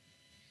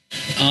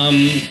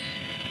 I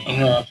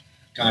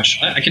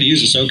could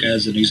use Ahsoka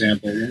as an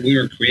example. When we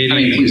were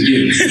creating, please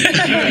do.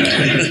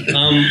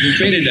 We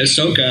created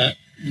Ahsoka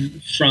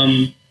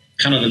from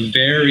kind of the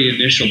very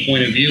initial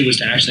point of view was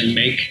to actually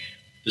make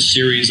the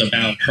series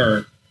about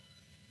her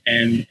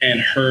and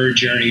her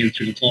journey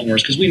through the Clone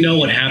Wars, because we know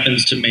what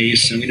happens to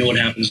Mace and we know what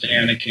happens to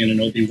Anakin and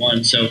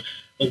Obi-Wan.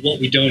 But what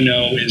we don't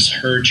know is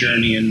her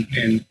journey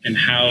and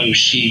how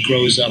she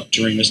grows up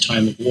during this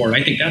time of war. And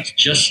I think that's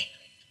just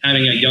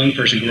having a young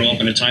person grow up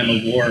in a time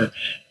of war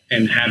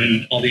and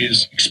having all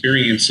these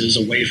experiences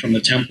away from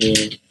the temple,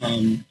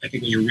 I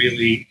think was a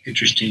really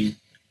interesting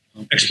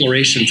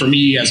exploration for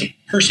me as a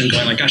person,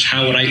 going like, gosh,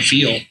 how would I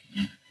feel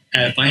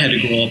if I had to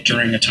grow up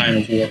during a time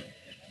of war?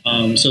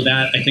 So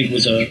that, I think,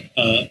 was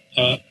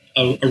a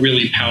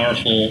really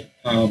powerful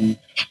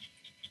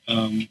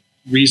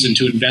reason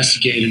to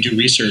investigate and do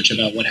research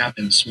about what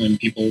happens when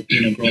people,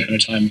 grow up in a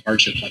time of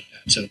hardship like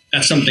that. So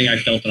that's something I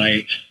felt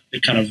that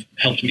it kind of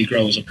helped me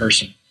grow as a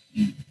person.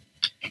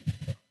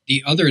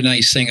 The other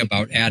nice thing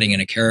about adding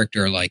in a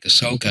character like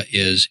Ahsoka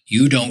is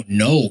you don't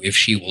know if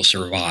she will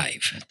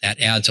survive. That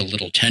adds a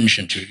little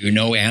tension to it.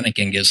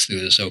 Anakin gets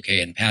through this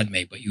okay and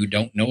Padme, but you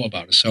don't know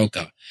about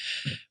Ahsoka.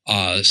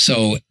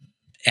 So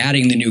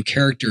adding the new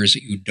characters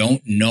that you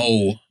don't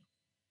know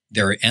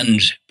their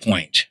end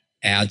point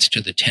adds to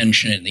the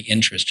tension and the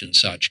interest and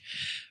such.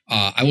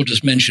 I will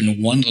just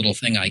mention one little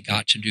thing I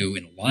got to do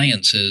in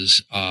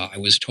Alliances. I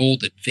was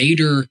told that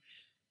Vader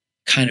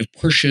kind of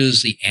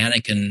pushes the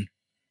Anakin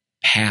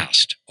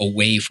past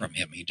away from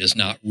him. He does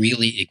not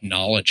really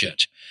acknowledge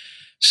it.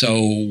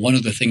 So one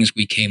of the things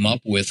we came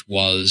up with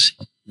was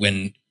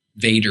when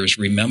Vader's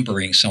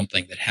remembering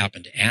something that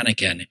happened to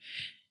Anakin,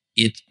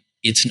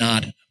 it's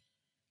not,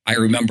 I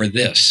remember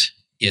this.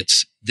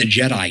 It's the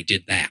Jedi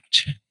did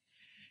that.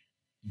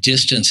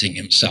 Distancing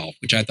himself,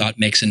 which I thought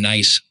makes a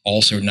nice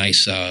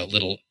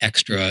little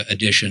extra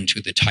addition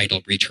to the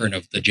title Return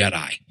of the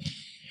Jedi.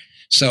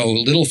 So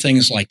little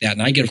things like that.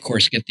 And I of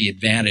course, get the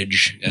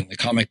advantage, and the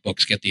comic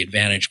books get the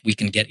advantage. We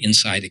can get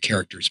inside the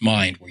character's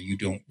mind where you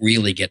don't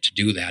really get to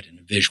do that in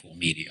a visual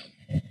medium.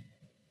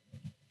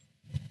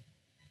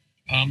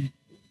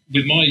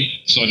 With my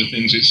side of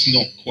things, it's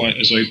not quite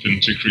as open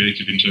to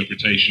creative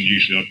interpretation.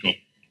 Usually I've got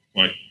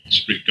quite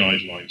strict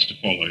guidelines to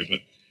follow,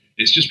 but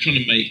it's just trying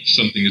to make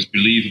something as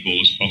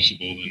believable as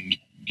possible and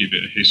give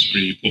it a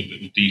history, put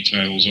little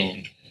details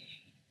on.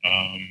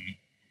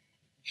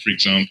 For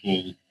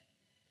example,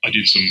 I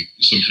did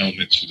some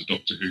helmets for the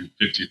Doctor Who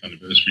 50th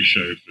anniversary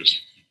show for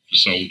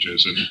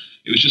soldiers, and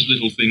it was just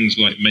little things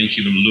like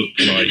making them look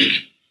like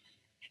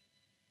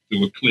there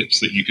were clips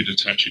that you could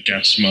attach a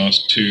gas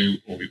mask to,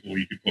 or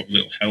you could put a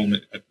little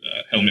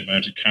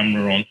helmet-mounted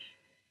camera on.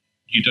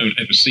 You don't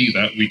ever see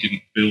that. We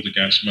didn't build a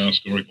gas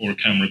mask or a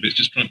camera, but it's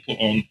just trying to put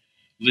on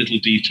little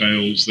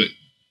details that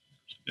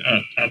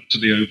add to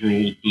the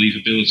overall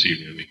believability,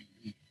 really.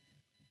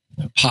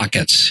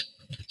 Pockets.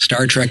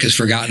 Star Trek has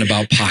forgotten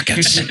about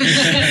pockets.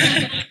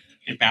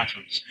 In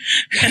bathrooms.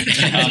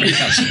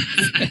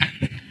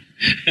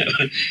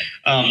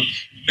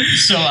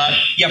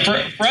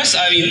 For us,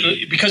 I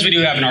mean, because we do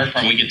have an art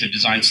department, we get to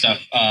design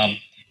stuff.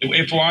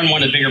 If we're on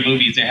one of the bigger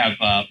movies, they have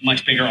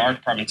much bigger art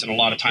departments, and a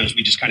lot of times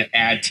we just kind of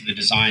add to the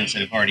designs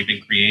that have already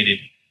been created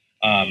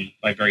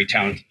by very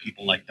talented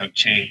people like Doug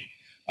Chang.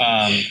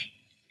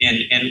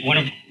 And one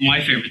of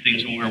my favorite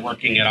things when we were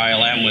working at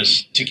ILM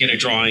was to get a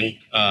drawing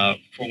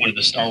for one of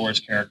the Star Wars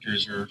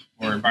characters or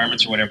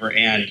environments or whatever,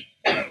 and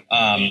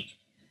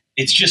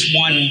it's just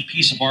one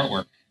piece of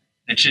artwork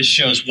that just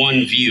shows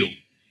one view.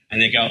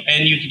 And they go,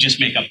 and you can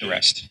just make up the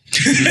rest.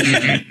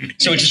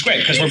 So it's just great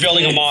because we're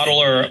building a model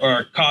or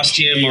a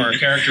costume or a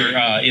character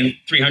in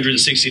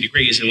 360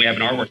 degrees, and we have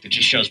an artwork that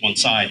just shows one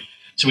side.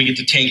 So we get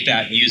to take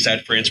that and use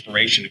that for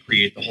inspiration to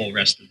create the whole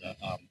rest of the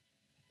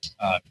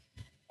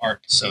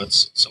art. So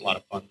it's a lot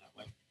of fun that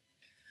way.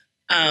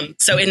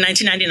 So in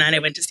 1999, I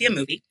went to see a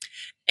movie,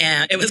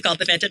 and it was called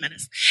The Phantom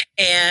Menace.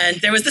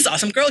 And there was this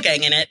awesome girl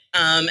gang in it,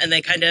 and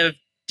they kind of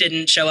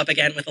didn't show up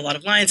again with a lot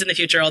of lines in the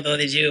future, although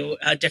they do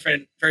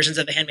different versions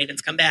of the Handmaidens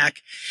come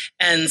back.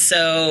 And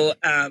so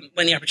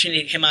when the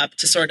opportunity came up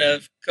to sort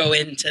of go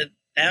into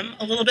them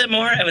a little bit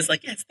more, I was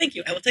like, yes, thank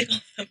you. I will take all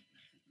of them,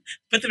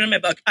 put them in my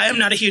book. I am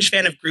not a huge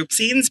fan of group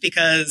scenes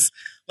because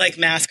like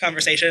mass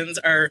conversations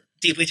are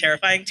deeply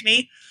terrifying to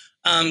me.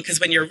 Because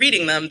when you're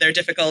reading them, they're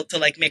difficult to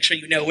like make sure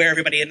you know where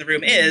everybody in the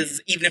room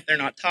is, even if they're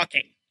not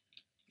talking.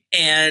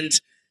 And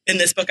in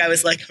this book, I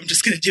was like, I'm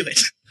just going to do it.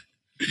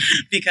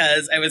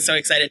 Because I was so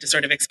excited to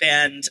sort of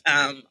expand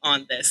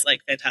on this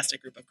like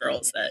fantastic group of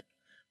girls that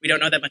we don't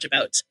know that much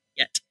about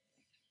yet.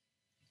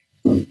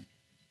 Can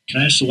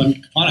I ask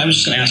one? I was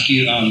just going to ask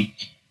you.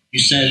 You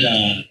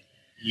said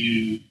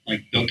you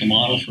like built a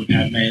model for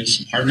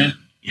Padme's apartment.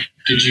 Yeah.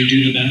 Did you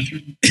do the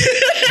bathroom?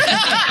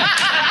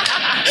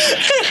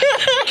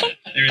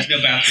 There is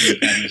no bathroom in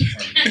Padme's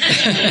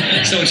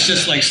apartment. So it's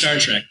just like Star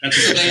Trek. That's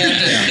what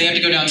they have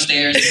to go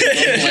downstairs.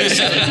 Like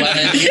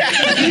 7-Eleven.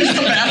 Use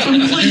the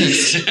bathroom,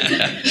 please.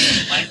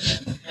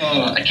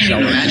 I can't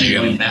even imagine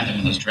going to the bathroom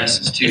in those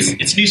dresses, too.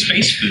 It's new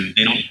space food.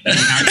 They don't.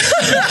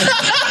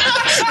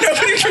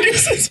 Nobody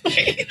produces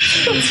space.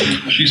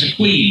 She's a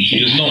queen. She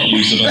does not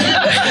use the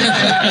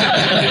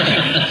bathroom.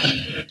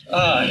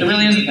 It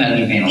really is a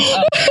Padme panel.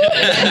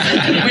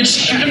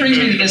 Which kind of brings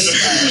me to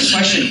this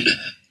question.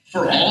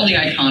 For all the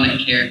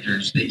iconic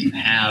characters that you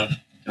have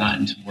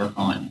gotten to work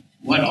on,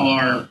 what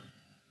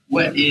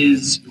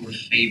is your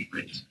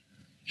favorite?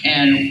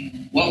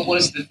 And what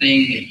was the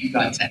thing that you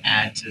got to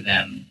add to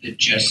them that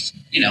just,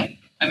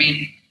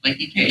 like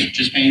EK,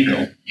 just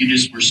fangirl. You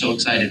just were so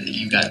excited that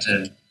you got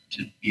to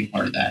be a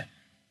part of that.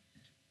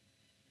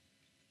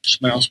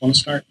 Somebody else want to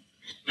start?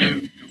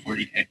 Go for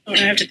it, EK. I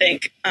have to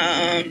think.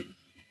 I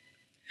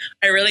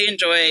really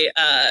enjoyed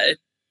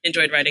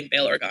writing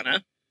Bail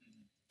Organa.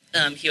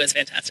 He was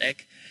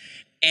fantastic.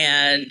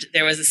 And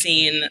there was a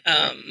scene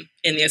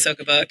in the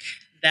Ahsoka book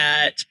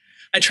that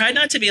I tried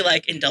not to be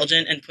like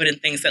indulgent and put in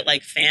things that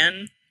like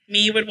fan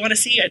me would want to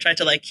see. I tried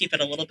to like keep it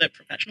a little bit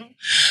professional.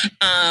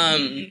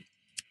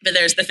 But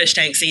there's the fish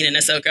tank scene in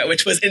Ahsoka,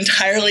 which was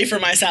entirely for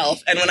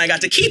myself. And when I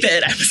got to keep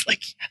it, I was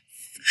like, yes.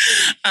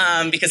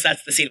 Because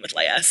that's the scene with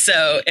Leia.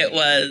 So it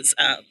was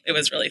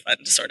really fun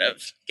to sort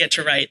of get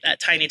to write that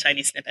tiny,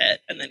 tiny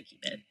snippet and then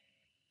keep it.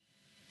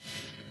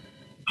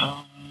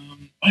 I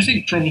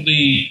think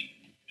probably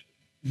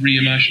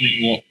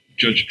reimagining what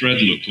Judge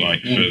Dredd looked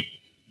like for the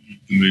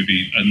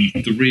movie,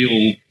 and the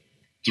real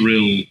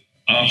thrill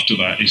after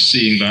that is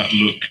seeing that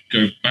look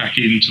go back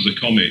into the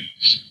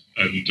comics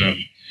and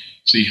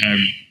see how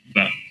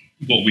that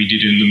what we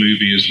did in the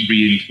movie has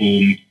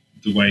reinformed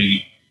the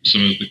way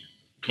some of the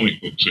comic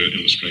books are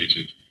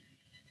illustrated,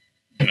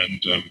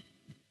 and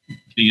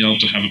being able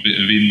to have a bit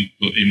of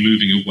input in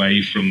moving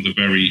away from the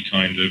very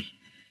kind of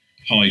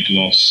high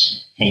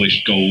gloss,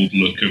 polished gold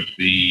look of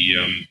the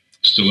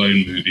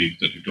Stallone movie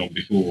that had gone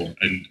before,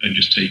 and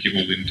just take it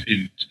all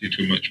into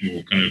a much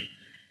more kind of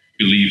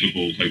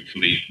believable,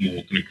 hopefully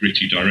more kind of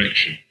gritty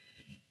direction.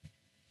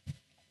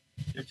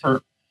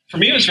 For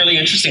me, it was really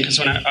interesting because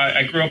when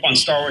I grew up on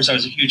Star Wars, I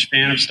was a huge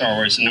fan of Star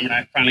Wars, and then when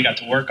I finally got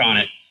to work on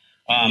it,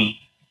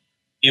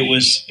 it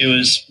was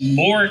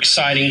more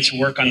exciting to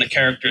work on the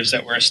characters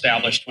that were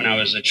established when I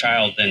was a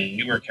child than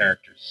newer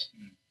characters,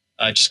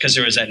 just because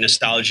there was that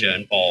nostalgia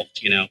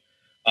involved, you know.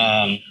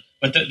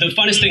 But the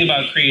funnest thing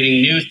about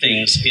creating new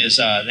things is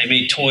they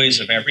made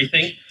toys of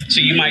everything. So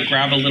you might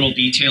grab a little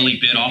detail-y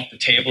bit off the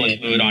table and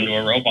glue it onto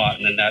a robot,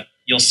 and then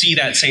you'll see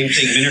that same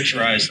thing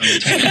miniaturized on the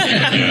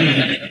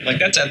table. Like,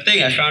 that's that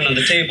thing I found on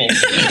the table.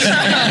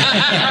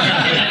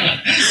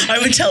 I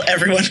would tell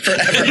everyone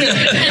forever.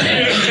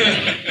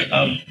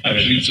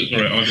 Actually,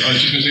 sorry, I was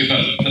just going to say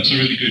that's a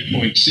really good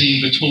point.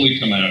 Seeing the toy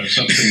come out of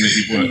something that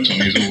you've worked on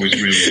is always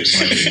really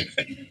exciting.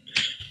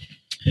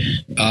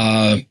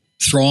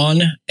 Thrawn,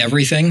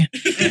 everything.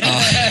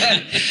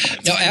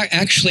 No,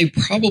 actually,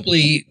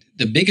 probably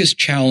the biggest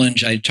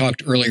challenge, I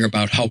talked earlier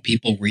about how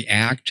people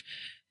react.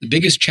 The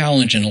biggest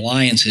challenge in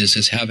Alliances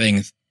is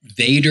having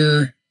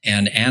Vader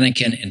and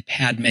Anakin and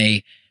Padme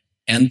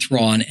and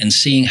Thrawn and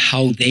seeing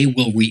how they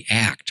will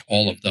react,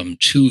 all of them,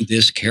 to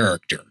this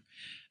character.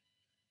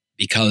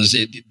 Because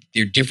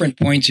they're different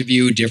points of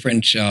view,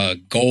 different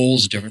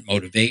goals, different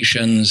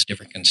motivations,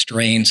 different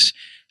constraints.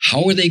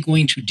 How are they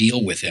going to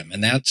deal with him?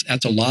 And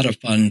that's a lot of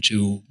fun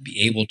to be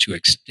able to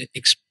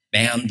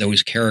expand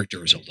those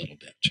characters a little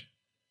bit.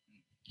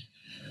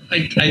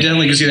 I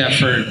definitely can see that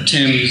for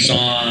Tim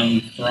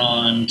Zahn,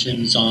 Thrawn,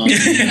 Tim Zahn,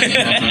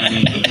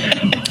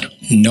 Thrawn.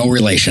 No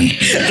relation.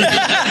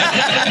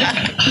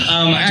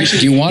 Actually,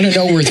 do you want to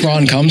know where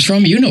Thrawn comes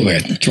from? You know where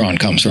Thrawn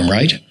comes from,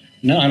 right?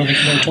 No, I don't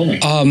think you ever told me.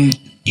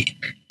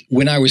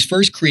 When I was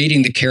first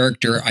creating the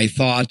character, I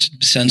thought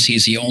since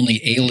he's the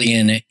only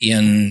alien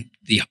in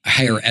the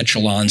higher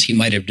echelons, he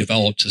might have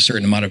developed a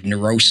certain amount of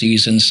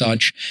neuroses and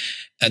such.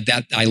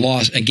 That I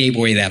gave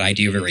away that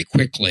idea very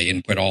quickly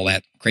and put all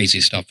that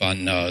crazy stuff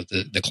on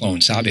the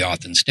clone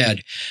Sabaoth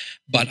instead.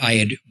 But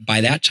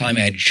by that time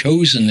I had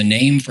chosen the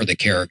name for the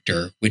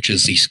character, which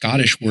is the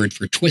Scottish word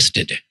for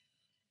twisted.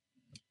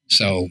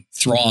 So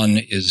Thrawn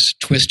is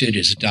twisted,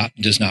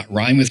 does not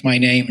rhyme with my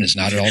name, and is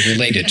not at all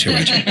related to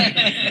it.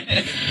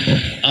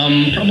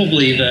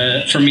 Probably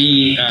for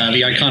me,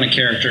 the iconic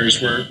characters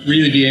were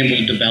really being able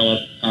to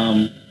develop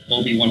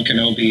Obi-Wan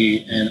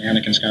Kenobi and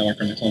Anakin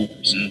Skywalker in the Clone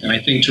Wars. And I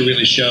think to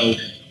really show,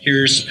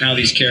 here's how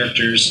these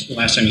characters, the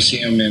last time you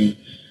see them in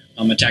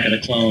Attack of the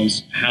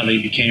Clones, how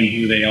they became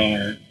who they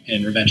are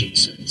in Revenge of the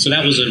Sith. So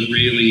that was a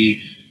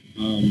really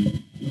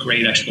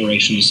great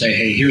exploration to say,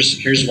 hey,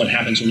 here's what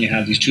happens when you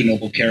have these two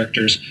noble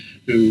characters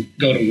who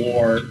go to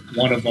war.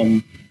 One of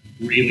them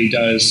really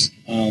does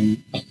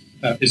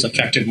is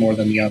affected more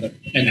than the other,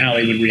 and how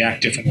they would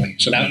react differently.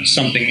 So that was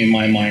something in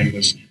my mind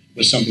was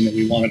something that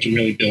we wanted to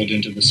really build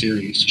into the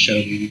series to show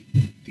the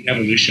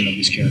evolution of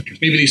these characters.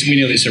 Maybe we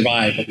know they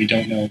survived, but we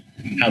don't know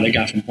how they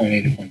got from point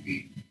A to point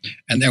B.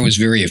 And that was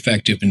very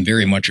effective and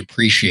very much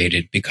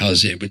appreciated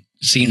because it would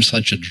seem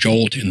such a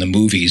jolt in the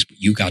movies, but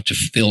you got to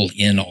fill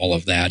in all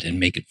of that and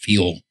make it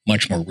feel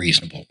much more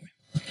reasonable.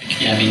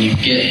 Yeah, I mean, you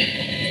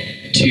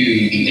get to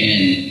the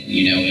end,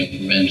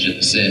 of Revenge of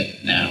the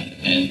Sith now,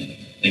 and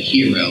the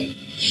hero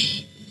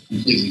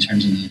completely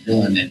turns into the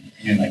villain, and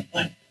you're like,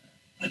 what?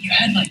 But you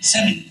had like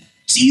 7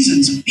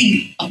 seasons of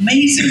being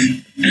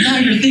amazing, and now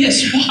you're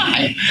this.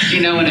 Why?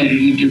 And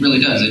it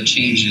really does. It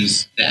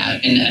changes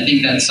that, and I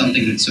think that's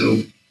something that's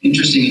so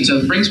interesting. And so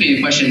it brings me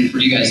a question for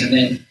you guys, and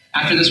then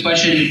after this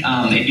question,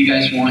 if you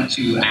guys want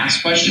to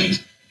ask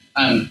questions,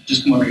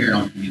 just come over here and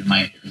I'll give you the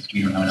mic because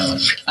we don't have another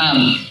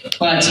one.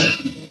 But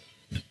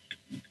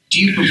Do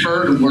you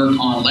prefer to work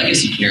on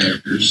legacy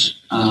characters,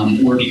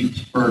 or do you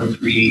prefer to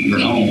create your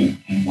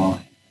own, and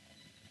why?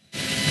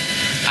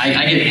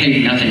 I get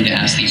paid nothing to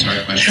ask these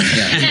hard questions.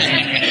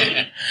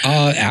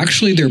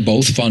 Actually, they're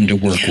both fun to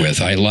work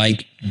with. I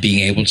like being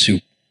able to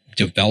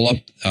develop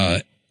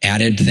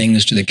added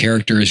things to the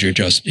characters or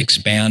just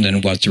expand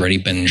on what's already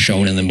been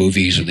shown in the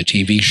movies or the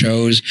TV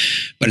shows.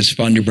 But it's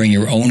fun to bring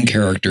your own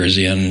characters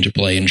in to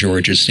play in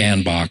George's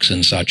sandbox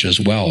and such as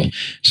well.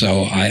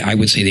 So I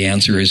would say the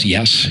answer is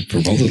yes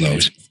for both of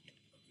those.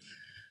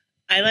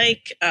 I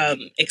like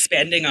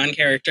expanding on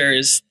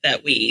characters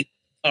that we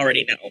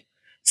already know.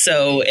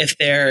 So if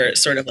they're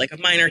sort of like a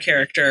minor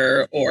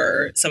character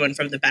or someone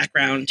from the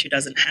background who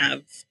doesn't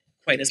have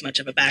quite as much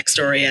of a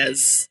backstory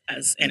as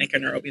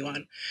Anakin or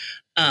Obi-Wan,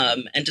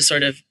 and to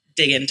sort of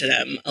dig into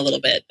them a little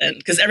bit. And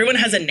because everyone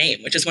has a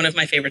name, which is one of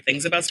my favorite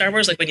things about Star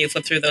Wars. Like when you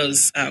flip through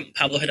those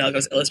Pablo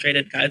Hidalgo's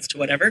illustrated guides to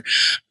whatever,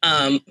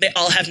 they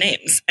all have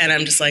names. And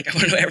I'm just like, I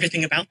want to know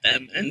everything about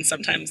them. And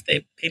sometimes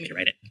they pay me to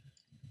write it.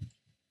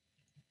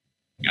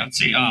 Yeah, let's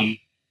see.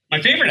 My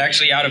favorite,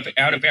 actually, out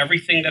of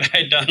everything that I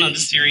had done on the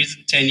series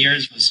in 10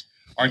 years was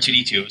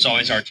R2-D2. It was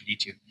always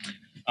R2-D2.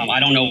 I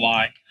don't know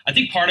why. I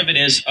think part of it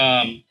is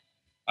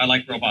I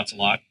like robots a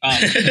lot,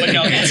 but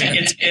no,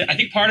 I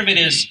think part of it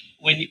is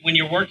when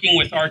you're working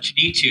with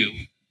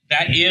R2-D2,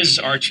 that is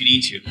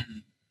R2-D2.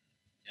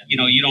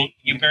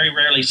 You very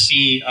rarely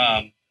see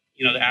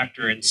the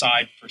actor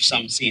inside for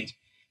some scenes.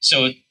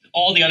 So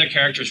all the other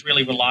characters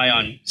really rely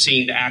on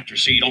seeing the actor,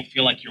 so you don't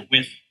feel like you're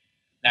with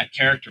that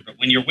character. But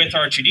when you're with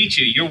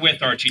R2-D2, you're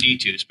with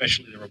R2-D2,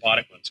 especially the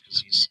robotic ones,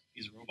 because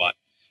he's a robot.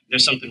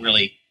 There's something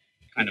really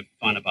kind of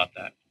fun about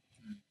that.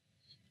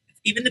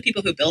 Even the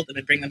people who build them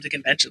and bring them to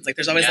conventions, like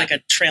there's always like a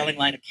trailing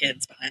line of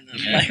kids behind them.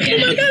 Like, oh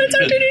my God, it's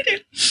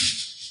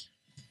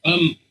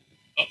R2-D2.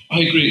 I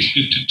agree. It's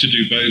good to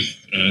do both,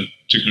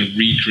 to kind of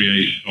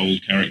recreate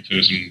old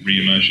characters and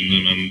reimagine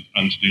them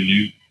and to do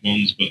new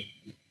ones. But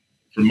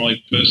from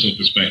my personal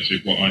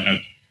perspective, what I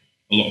had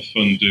a lot of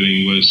fun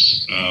doing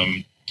was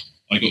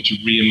I got to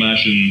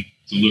reimagine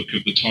the look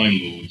of the Time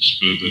Lords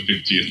for the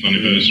 50th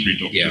anniversary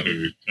Doctor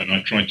Who. And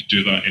I tried to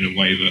do that in a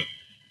way that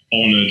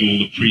honoured all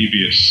the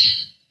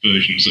previous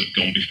versions that had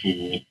gone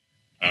before,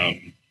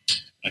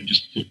 and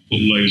just put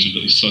loads of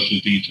little subtle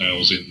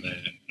details in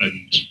there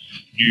and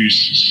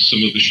use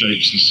some of the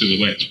shapes and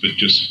silhouettes, but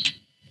just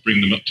bring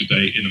them up to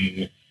date in a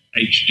more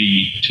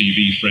HD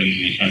TV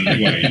friendly kind of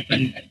way.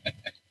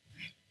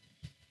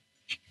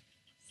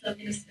 So I'm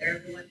going to spare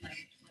everyone my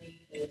 20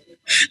 bulleted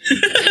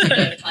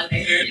questions on my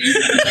hair.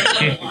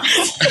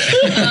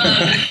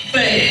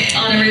 But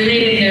on a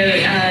related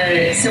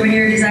note, so when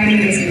you're designing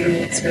these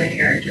movies for the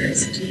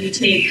characters, do you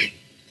take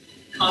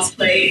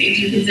cosplay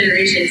into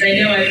considerations? I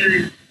know I've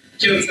heard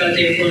jokes about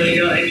Dave Filoni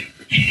going,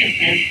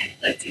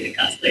 let's see the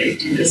cosplayers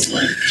do this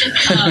one. Is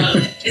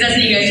that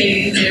something you guys take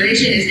into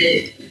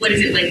consideration? What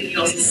is it like when you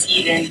also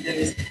see then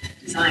those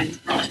designs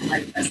brought to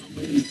life by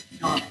someone who's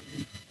not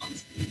on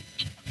screen?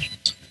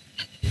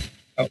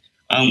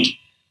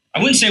 I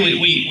wouldn't say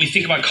we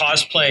think about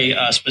cosplay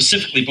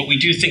specifically, but we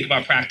do think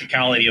about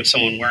practicality of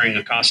someone wearing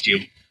a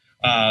costume,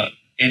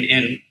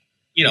 and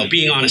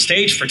being on a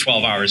stage for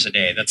 12 hours a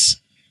day. That's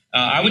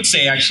I would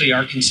say actually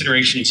our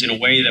considerations in a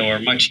way though are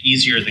much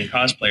easier than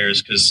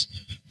cosplayers, because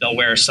they'll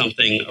wear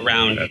something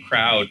around a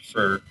crowd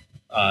for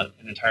an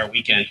entire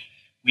weekend.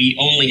 We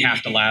only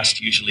have to last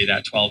usually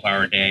that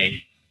 12-hour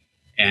day,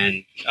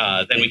 and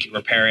then we can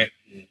repair it.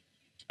 And,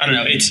 I don't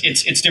know.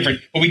 It's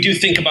different, but we do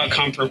think about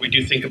comfort. We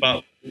do think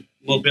about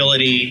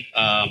mobility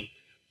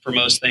for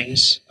most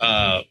things.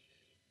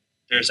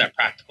 There's that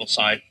practical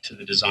side to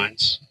the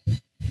designs.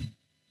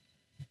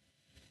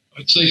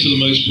 I'd say for the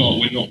most part,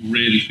 we're not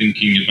really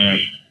thinking about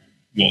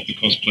what the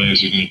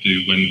cosplayers are going to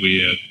do when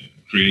we're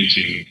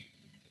creating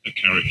a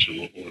character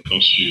or a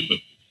costume. But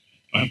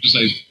I have to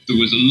say, there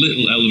was a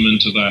little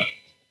element of that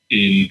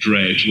in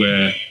Dredge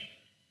where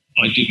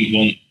I didn't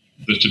want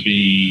there to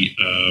be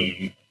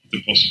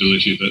the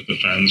possibility that the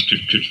fans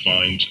could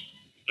find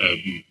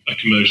a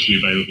commercially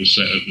available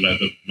set of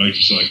leather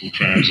motorcycle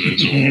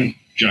trousers or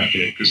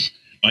jacket, because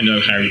I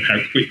know how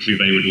quickly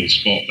they would all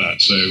spot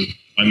that. So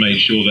I made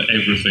sure that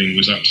everything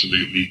was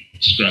absolutely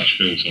scratch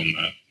built on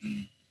that.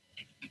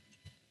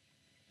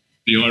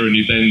 The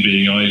irony then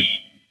being I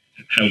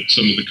helped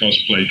some of the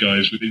cosplay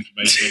guys with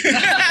information.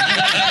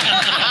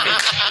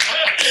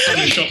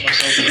 I shot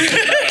myself in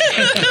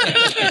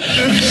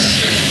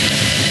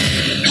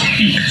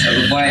So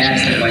before I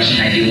ask the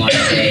question, I do want to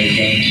say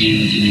thank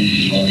you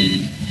to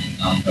Ollie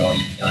for all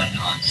you've done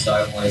on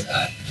Star Wars.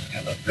 I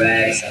love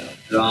Rex, I love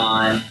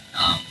Thrawn.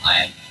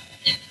 I'm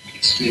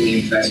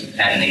extremely impressed with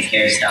Padme's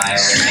hairstyle.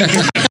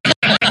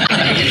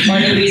 It's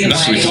part of the reason why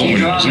I'm a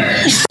drummer.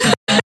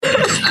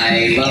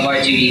 I love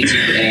R2-D2,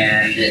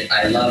 and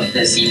I love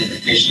the scene with the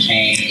fish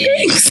tank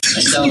in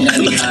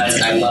Ahsoka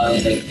because I love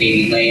like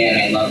baby Leia,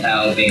 and I love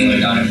how Bail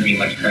Organa pretty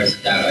much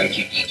curses out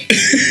R2-D2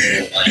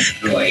 little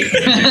droid.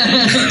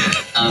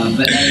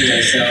 But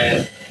anyway,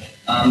 so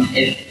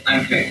If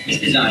I'm correct,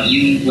 Mr. Zahn,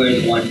 you were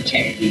the one who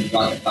technically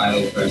brought the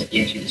 501st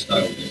into the Star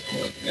Wars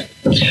world, correct?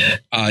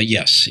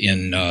 Yes,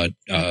 in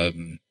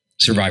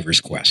Survivor's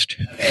Quest.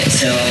 Okay,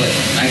 so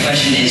my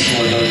question is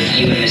for both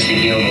you and Mr.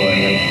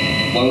 Gilroy.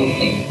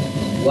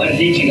 What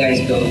did you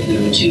guys go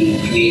through to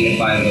create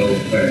a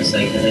 501st?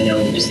 Because I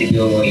know Mr.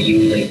 Gilroy,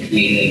 you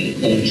created the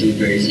Clone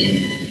Troopers in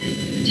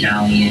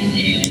Battalion,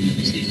 and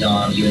Mr.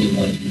 Zahn, you're the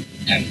one who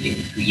actually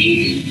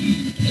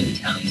created the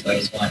battalion. So I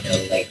just want to know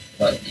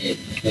what you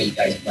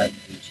guys went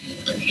through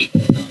to create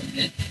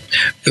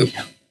the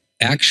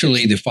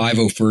Actually, the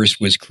 501st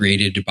was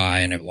created by,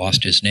 and I've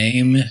lost his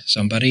name,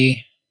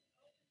 somebody.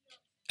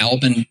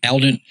 Albin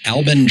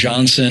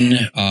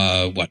Johnson,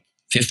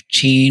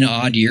 15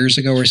 odd years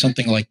ago or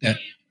something like that?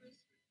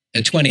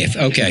 The 20th,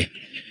 okay.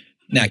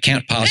 Now, it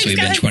can't possibly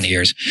have been 20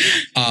 years.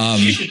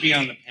 You should be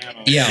on the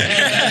panel.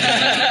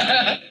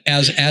 Yeah.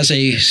 As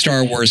a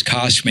Star Wars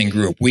costuming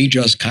group, we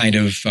just kind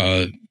of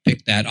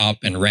picked that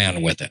up and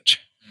ran with it.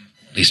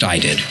 At least I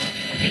did.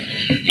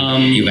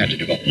 You had to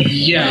develop it.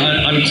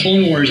 Yeah, on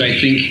Clone Wars, I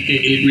think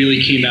it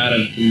really came out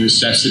of the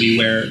necessity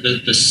where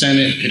the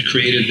Senate had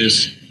created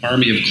this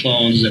army of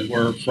clones that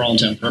were, for all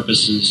intents and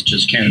purposes,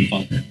 just cannon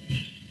fodder.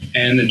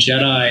 And the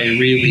Jedi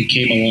really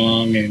came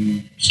along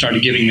and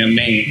started giving them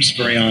names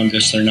beyond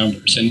just their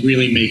numbers and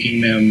really making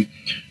them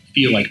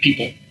feel like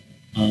people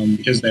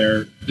because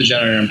the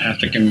Jedi are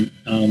empathic and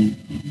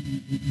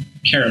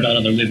care about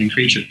other living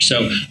creatures.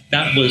 So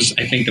that was,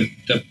 I think,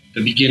 the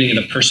beginning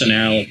of the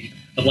personality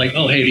of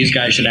oh, hey, these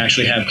guys should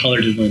actually have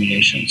color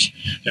delineations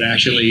that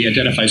actually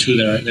identifies who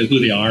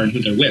they are and who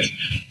they're with.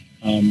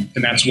 And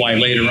that's why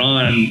later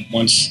on,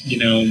 once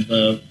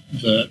the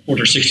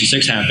Order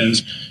 66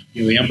 happens,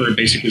 the Emperor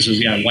basically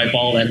says, "Yeah, wipe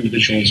all that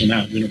individualism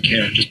out. We don't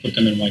care. Just put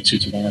them in white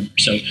suits of armor."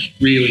 So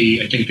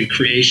really, I think the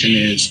creation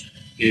is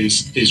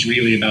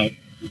really about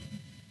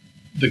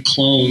the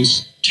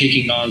clones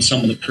taking on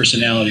some of the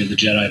personality of the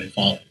Jedi they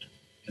followed,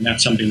 and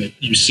that's something that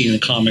you see in the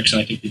comics,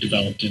 and I think we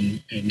developed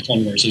in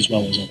Clone Wars as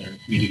well as other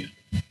media.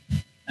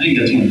 I think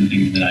that's one of the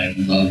things that I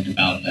loved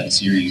about that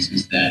series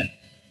is that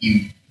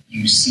you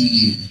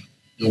see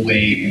the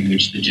way in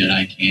which the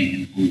Jedi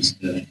can influence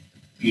the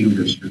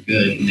universe for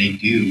good, and they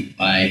do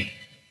by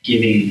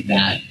giving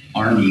that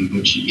army,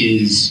 which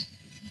is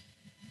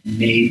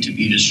made to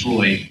be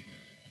destroyed,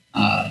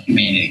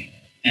 humanity.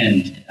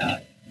 And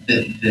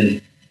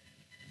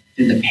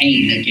the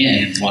pain,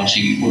 again, of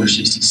watching Order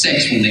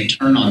 66 when they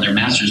turn on their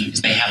masters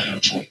because they have no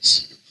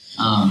choice.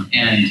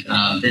 Then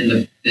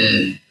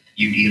the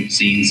beauty of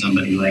seeing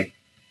somebody like,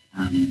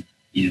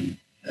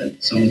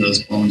 some of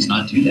those clones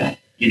not do that.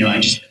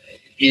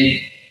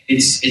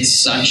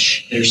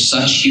 There's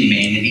such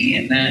humanity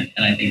in that,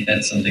 and I think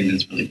that's something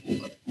that's really cool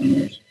about Clone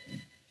Wars.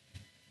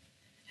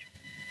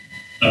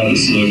 This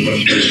is a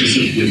question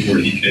specifically for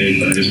EK,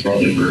 but I guess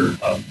probably for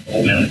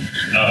Old Man.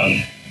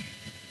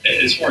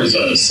 As far as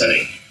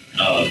setting,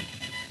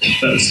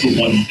 that's the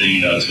one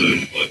thing to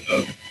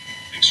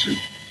extremely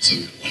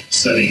Ahsoka. Like the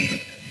setting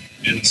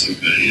in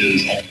Ahsoka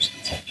is almost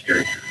its own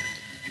character.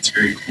 It's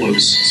very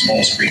close,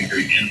 small screen,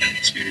 very intimate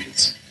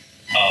experience.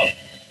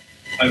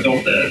 I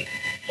felt that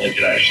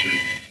it actually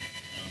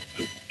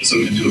put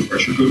Ahsoka into a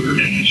pressure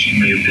cooker, and she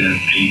may have been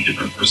a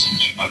different person.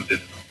 She might have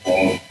been a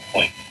raw,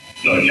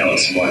 the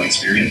Galaxy Wide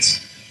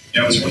experience.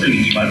 And I was wondering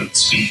if you might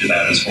speak to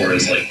that as far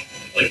as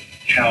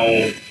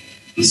how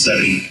the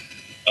setting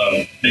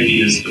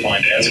maybe is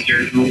defined as a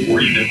character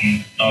or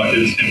even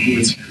is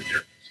influencing her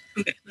character.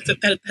 Okay,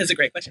 that's a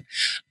great question.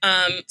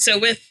 So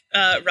with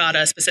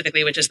Rada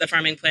specifically, which is the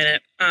farming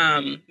planet,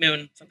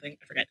 moon, something,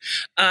 I forget.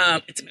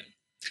 It's a moon.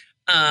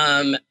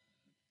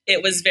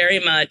 It was very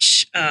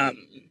much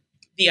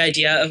the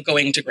idea of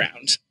going to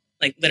ground.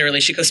 Literally,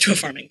 she goes to a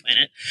farming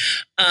planet.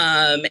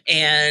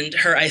 And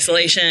her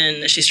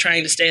isolation, she's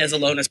trying to stay as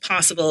alone as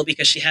possible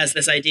because she has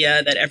this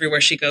idea that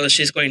everywhere she goes,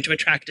 she's going to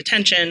attract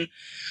attention,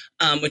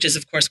 which is,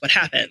 of course, what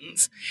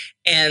happens.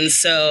 And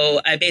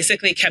so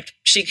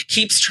she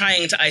keeps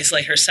trying to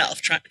isolate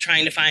herself,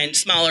 trying to find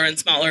smaller and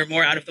smaller,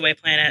 more out-of-the-way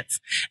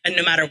planets. And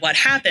no matter what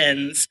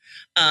happens,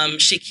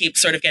 she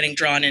keeps sort of getting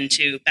drawn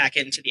back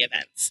into the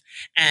events.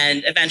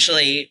 And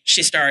eventually,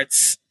 she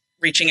starts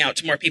reaching out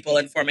to more people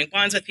and forming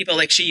bonds with people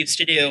like she used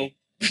to do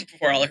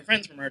before all her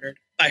friends were murdered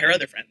by her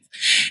other friends.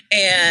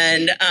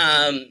 And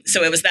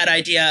so it was that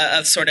idea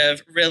of sort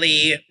of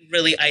really,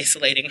 really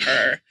isolating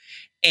her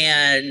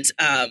and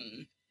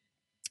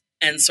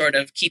sort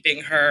of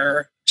keeping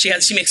her, she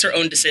makes her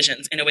own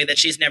decisions in a way that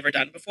she's never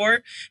done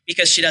before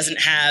because she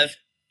doesn't have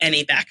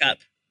any backup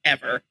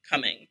ever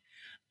coming.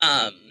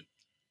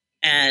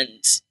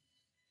 And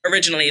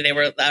originally they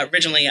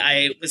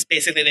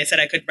said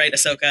I could write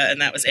Ahsoka and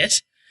that was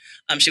it.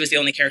 She was the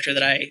only character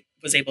that I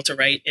was able to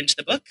write into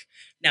the book.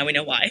 Now we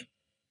know why.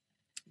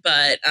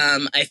 But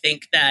I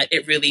think that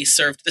it really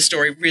served the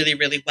story really,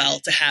 really well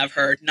to have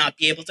her not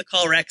be able to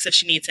call Rex if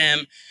she needs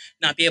him,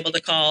 not be able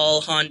to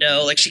call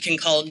Hondo. She can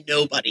call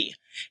nobody.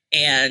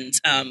 And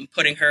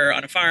putting her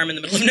on a farm in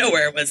the middle of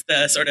nowhere was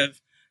the sort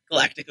of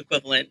galactic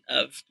equivalent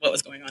of what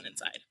was going on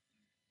inside.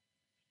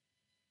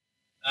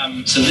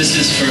 So this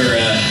is for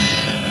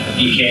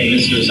BK,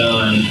 Mr.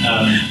 Zahn.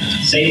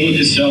 Say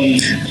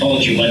Lucasfilm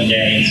called you one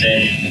day and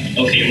said,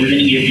 okay, we're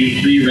going to give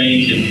you free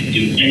reign to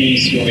do any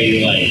story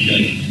you like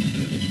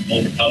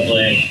Old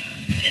Republic,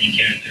 any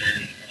character,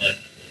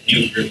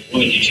 new group. What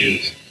would you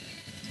choose?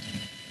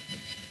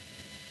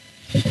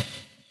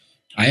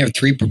 I have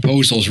 3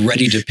 proposals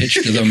ready to pitch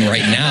to them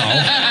right now.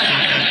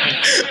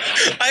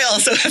 I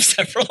also have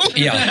several.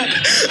 Yeah.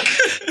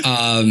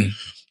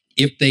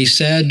 If they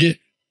said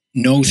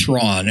no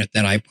Thrawn,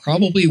 then I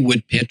probably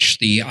would pitch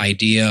the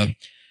idea.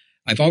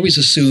 I've always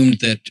assumed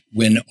that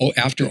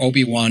after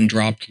Obi-Wan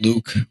dropped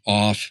Luke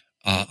off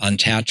on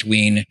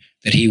Tatooine,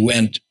 that he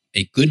went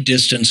a good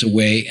distance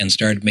away and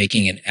started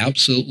making an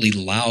absolutely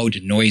loud,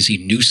 noisy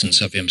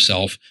nuisance of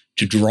himself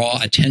to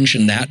draw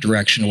attention that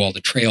direction while the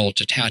trail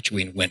to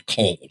Tatooine went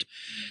cold.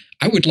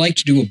 I would like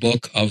to do a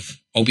book of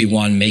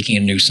Obi-Wan making a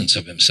nuisance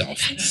of himself.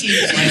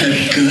 Seems like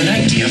a good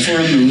idea for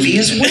a movie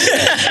as well.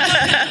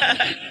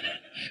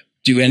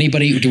 Do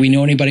we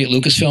know anybody at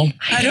Lucasfilm?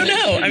 I don't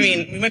know. I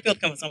mean, we might be able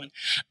to come with someone.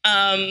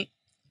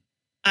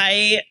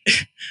 I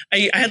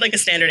had like a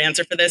standard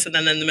answer for this, and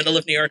then in the middle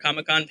of New York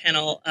Comic Con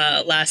panel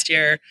last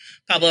year,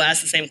 Pablo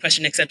asked the same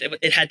question, except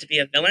it had to be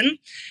a villain.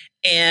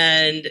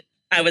 And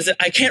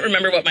I can't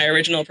remember what my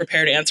original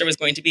prepared answer was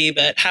going to be,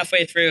 but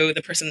halfway through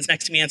the person's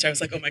next to me answer, I was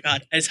like, oh my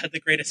God, I just had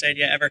the greatest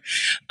idea ever.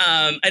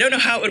 I don't know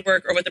how it would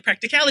work or what the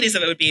practicalities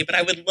of it would be, but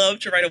I would love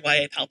to write a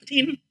YA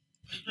Palpatine.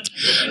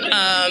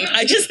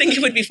 I just think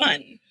it would be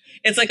fun.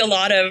 It's like a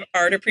lot of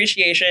art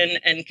appreciation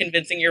and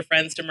convincing your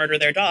friends to murder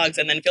their dogs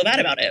and then feel bad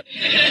about it.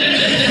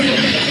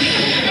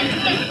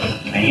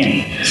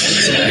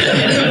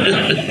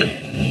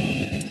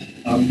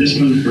 This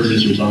one's for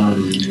Mr.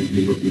 Zahn.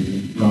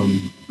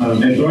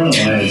 At Thrawn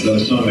Alliance, I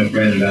was telling my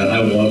friend that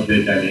I love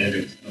the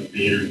dynamics of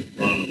Vader and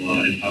Thrawn a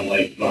lot, and how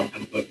Thrawn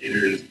kind of put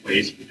Vader in his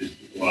place with his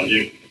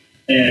logic.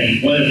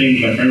 And one of the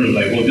things my friend was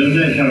like, well, doesn't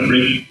that kind of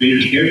break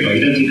Vader's character? Like,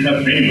 he doesn't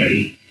cut for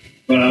anybody.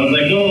 But I was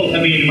like, well,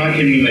 I mean, in my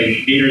opinion,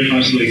 Vader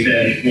constantly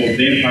said, well,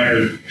 the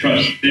Empire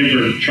trust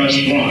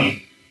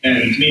Thrawn.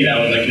 And to me, that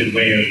was like his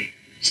way of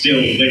still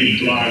letting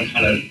Thrawn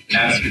kind of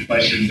ask the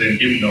questions and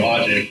give him the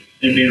logic,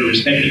 and Vader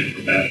respected him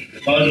for that.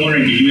 So I was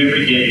wondering, did you ever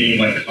get any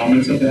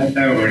comments of that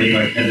or any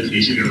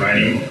hesitation in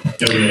writing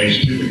their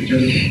relationship with each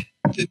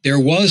other? There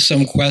was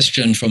some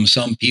question from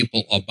some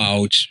people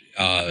about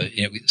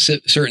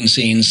certain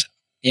scenes.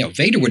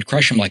 Vader would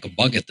crush him like a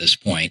bug at this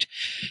point.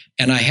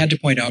 And I had to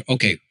point out,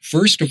 okay,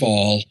 first of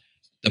all,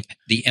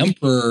 the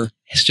Emperor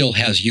still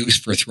has use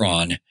for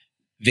Thrawn.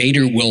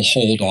 Vader will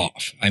hold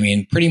off. I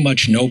mean, pretty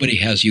much nobody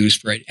has use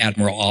for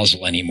Admiral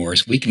Ozzel anymore,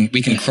 so we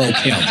can croak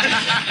him.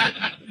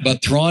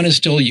 But Thrawn is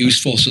still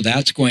useful, so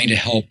that's going to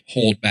help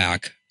hold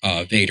back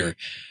Vader.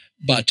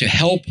 But to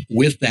help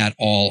with that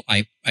all,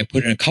 I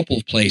put in a couple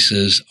of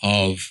places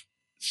of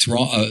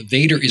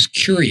Vader is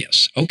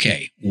curious.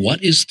 Okay,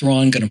 what is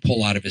Thrawn going to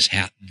pull out of his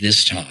hat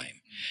this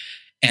time?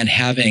 And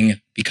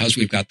because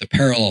we've got the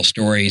parallel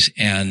stories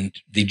and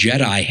the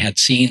Jedi had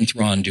seen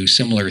Thrawn do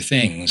similar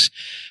things,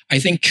 I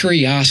think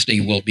curiosity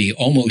will be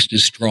almost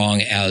as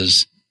strong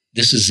as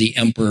this is the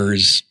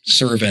Emperor's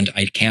servant.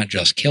 I can't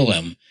just kill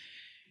him.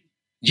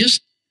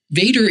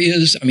 Vader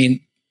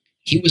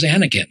he was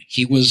Anakin.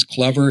 He was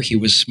clever. He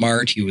was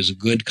smart. He was a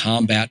good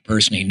combat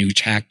person. He knew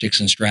tactics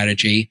and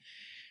strategy.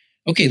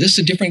 Okay, this is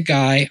a different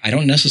guy. I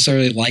don't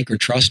necessarily like or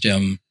trust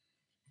him,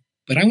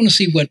 but I want to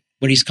see what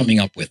he's coming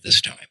up with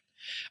this time.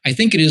 I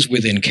think it is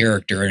within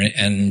character,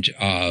 and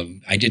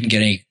I didn't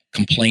get any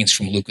complaints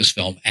from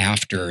Lucasfilm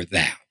after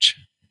that.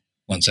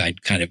 Once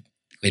I'd kind of,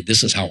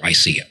 this is how I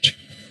see it.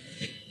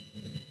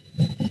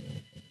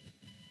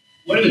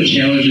 One of the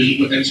challenges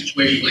with a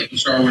situation like the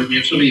Star Wars, we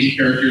have so many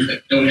characters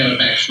that don't have a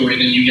backstory,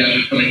 and then you guys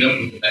are coming up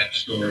with a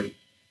backstory.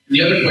 And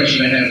the other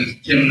question I have is,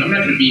 Tim, I'm not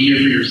going to be here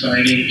for your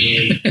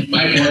signing, and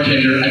my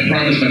bartender, I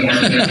promise my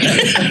bartender,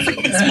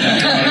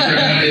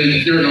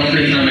 is there an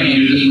alternate time I can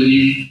do this with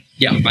you?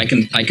 Yeah, I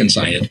can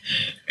sign it.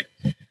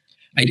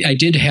 I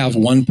did have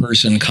one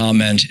person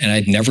comment, and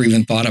I'd never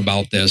even thought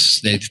about this.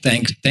 They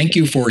thank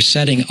you for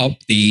setting up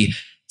the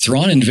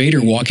Thrawn and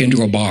Vader walk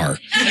into a bar.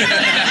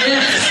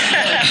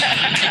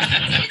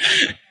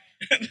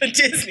 The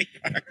Disney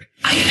bar.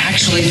 I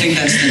actually think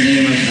that's the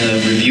name of the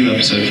review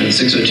episode for the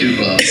 602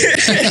 Club.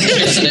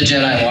 Just in a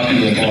Jedi walk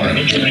into a bar.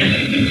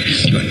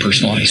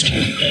 Personalized.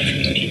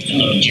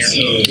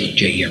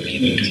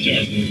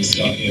 Jasmine was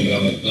talking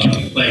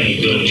about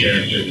playing good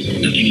characters and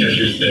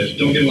characters that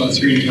don't get a lot of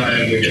screen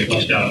time, they get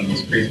fleshed out in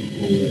those crazy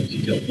cool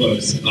detailed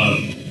books. I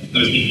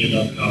was thinking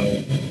about how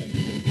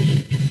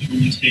when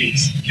you take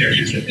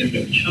characters that end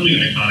up becoming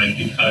iconic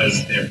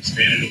because they're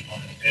expanded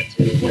upon, and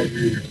sort of what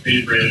your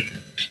favorite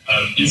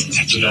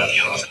instances of that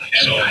across the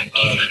panel.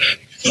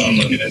 So I'm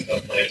looking at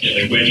stuff like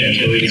Wedge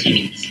Antilles,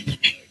 who's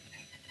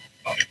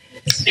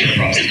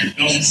across different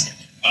films,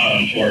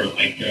 or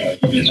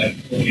even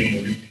William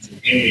Morgan's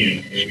Alien,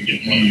 where we get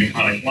one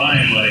iconic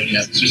line like,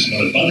 it's just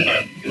another bug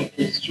card. You get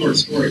a whole short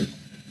story.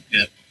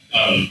 Yeah.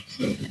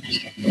 So just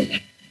talking about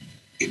that.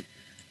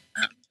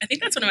 I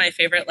think that's one of my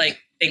favorite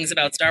things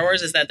about Star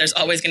Wars is that there's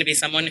always going to be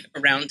someone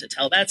around to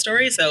tell that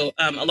story. So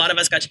a lot of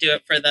us got to do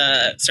it for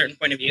the Certain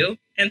Point of View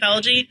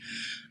anthology,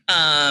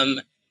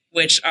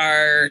 which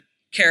are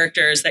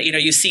characters that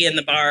you see in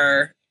the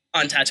bar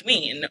on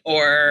Tatooine,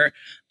 or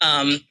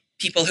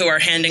people who are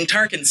handing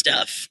Tarkin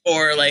stuff,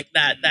 or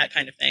that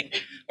kind of thing,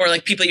 or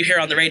people you hear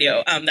on the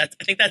radio. I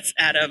think that's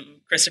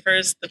Adam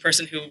Christopher's, the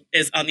person who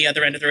is on the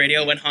other end of the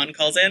radio when Han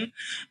calls in,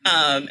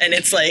 and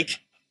it's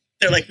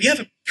they're we have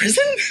a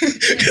prison?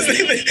 Because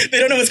they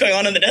don't know what's going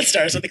on in the Death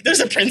Star. So there's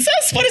a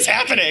princess? What is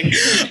happening?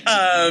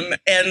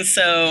 And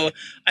so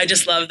I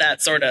just love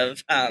that sort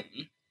of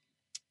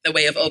the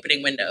way of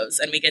opening windows.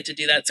 And we get to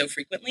do that so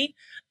frequently.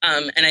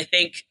 And I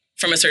think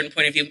from a certain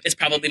point of view is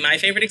probably my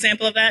favorite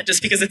example of that,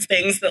 just because it's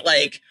things that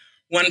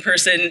one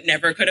person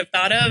never could have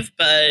thought of,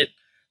 but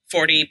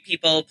 40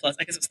 people plus,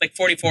 I guess it's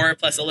 44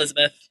 plus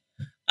Elizabeth,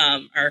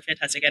 our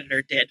fantastic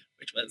editor, did,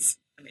 which was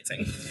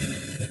amazing.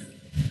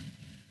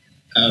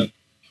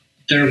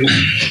 There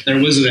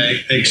was an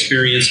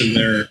experience in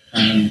there.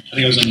 I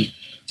think it was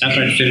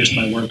after I'd finished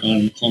my work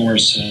on Clone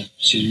Wars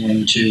season 1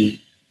 and 2.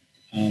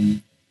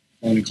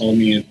 One called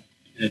me at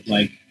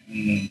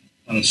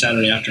on a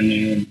Saturday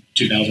afternoon in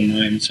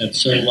 2009 and said,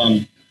 "So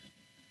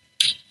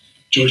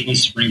George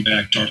wants to bring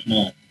back Darth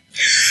Maul,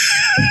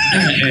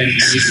 and he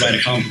needs to write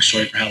a comic book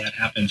story for how that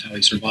happens, how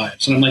he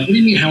survives." And I'm like, "What do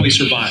you mean how he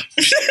survives?"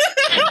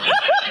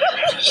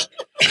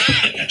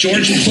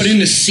 George put in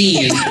the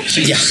scene so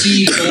you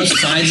see both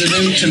sides of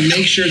him to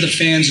make sure the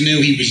fans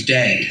knew he was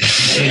dead.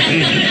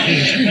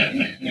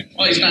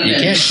 Well, he's not dead.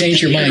 You can't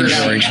change your mind,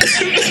 George.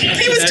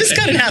 He was just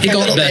cut in half. He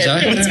got better.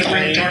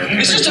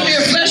 It's just a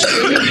mere flesh.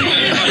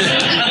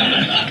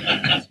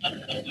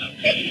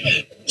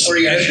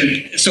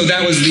 So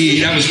that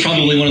was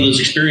probably one of those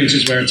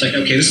experiences where it's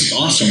okay, this is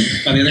awesome.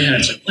 On the other hand,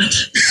 it's what?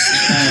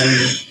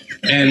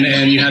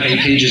 And you have 8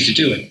 pages to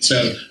do it.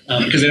 So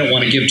because they don't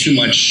want to give too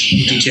much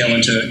detail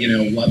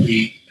into what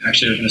we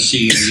actually are going to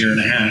see in a year and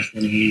a half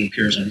when he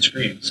appears on the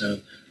screen. So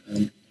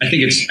I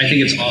think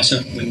it's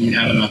awesome when you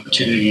have an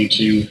opportunity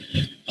to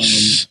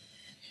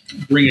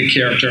bring a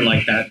character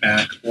like that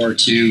back, or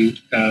to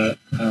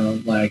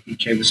like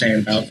EK was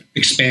saying about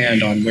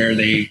expand on where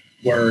they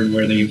were and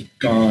where they've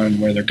gone,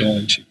 where they're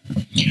going to.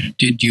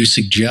 Did you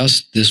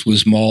suggest this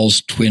was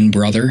Maul's twin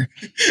brother?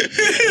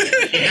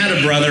 He had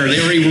a brother. They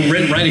were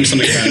even writing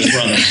something about his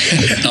brother.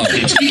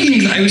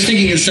 I was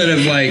thinking instead of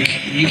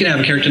you could have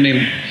a character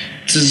named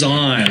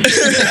Zazan.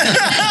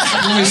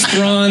 Louis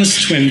Thrawn's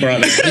twin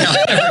brother.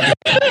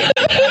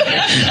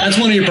 That's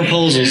one of your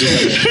proposals,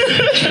 isn't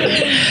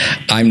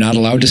it? I'm not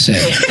allowed to say.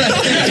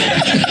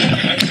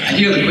 I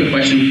do have a quick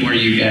question for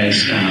you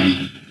guys.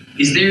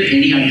 Is there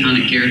any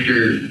iconic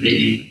character that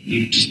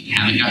you just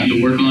haven't gotten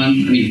to work on? I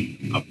mean,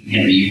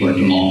 Henry, you've worked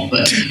them all,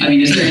 but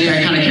is there any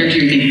iconic character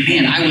you think,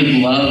 man, I would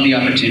love the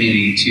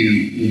opportunity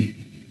to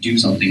do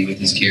something with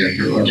this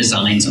character or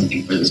design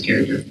something for this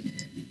character?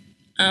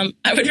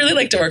 I would really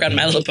like to work on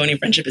My Little Pony: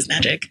 Friendship is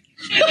Magic.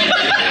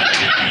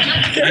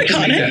 I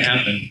can make that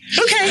happen.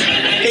 Okay,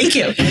 thank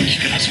you. You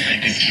could also write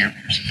a good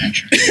character's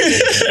adventure.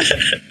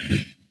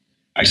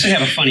 I actually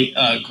have a funny,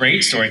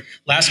 great story.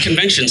 Last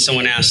convention,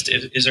 someone asked,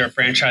 is there a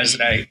franchise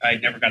that I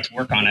never got to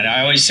work on it?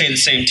 I always say the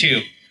same,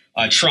 too.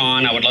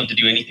 Tron, I would love to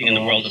do anything in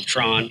the world of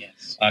Tron,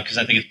 because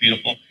I think it's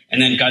beautiful. And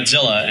then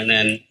Godzilla. And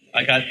then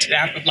I got,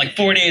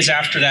 4 days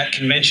after that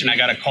convention, I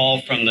got a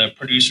call from the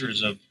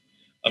producers of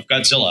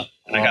Godzilla.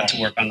 And I got to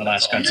work on the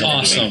last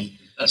Godzilla. Awesome.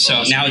 So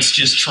awesome. Now it's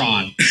just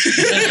Tron.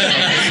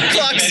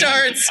 Clock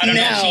starts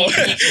now.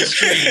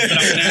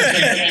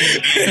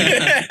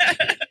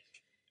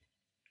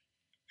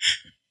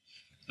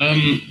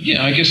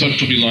 I guess I'd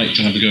probably like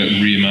to have a go at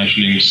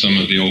reimagining some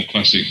of the old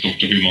classic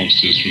Doctor Who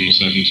monsters from the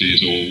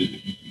 70s, or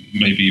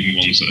maybe even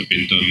ones that have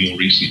been done more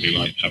recently,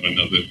 like have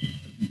another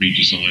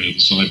redesign of the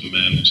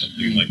Cyberman or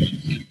something like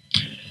that.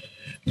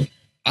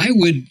 I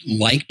would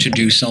like to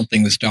do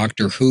something with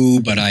Doctor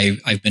Who, but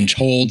I've been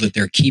told that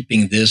they're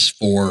keeping this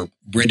for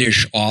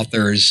British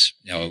authors.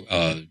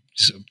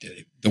 So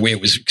the way it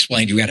was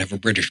explained, you got to have a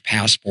British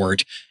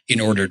passport in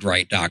order to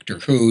write Doctor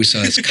Who. So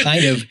it's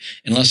kind of,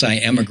 unless I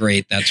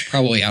emigrate, that's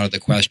probably out of the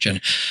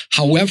question.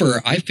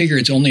 However, I figure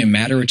it's only a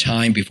matter of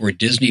time before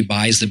Disney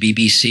buys the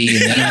BBC,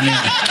 and then I'm in.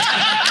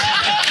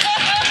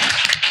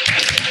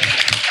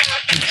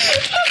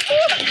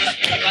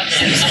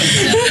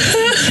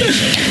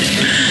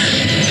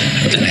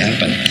 What did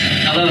happen?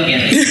 Hello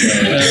again.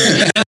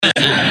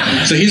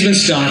 So he's been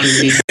stalking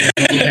me on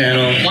the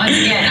panel. Once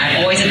again,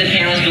 I've always had the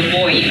panels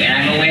before you, and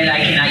I'm aware that I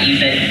cannot use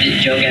that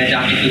joke at a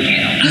Doctor Who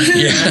panel.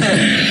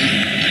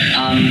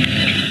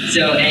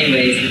 So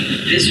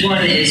anyways, this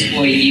one is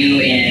for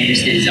you and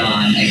Mr.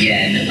 Zahn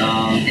again.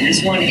 And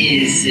this one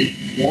is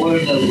more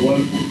of a lore.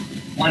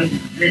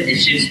 It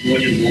shifts more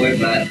to lore,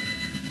 but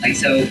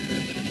so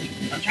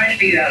I'm trying to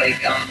figure out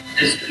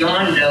does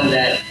Thrawn know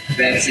that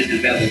Rex is a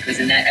rebel? Because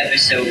in that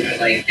episode where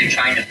they're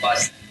trying to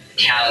bust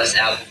Callus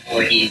out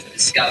before he's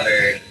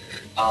discovered,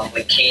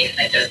 when Kane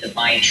does the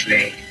mind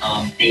trick,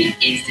 they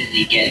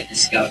instantly get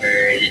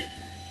discovered,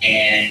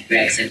 and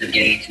Rex ends up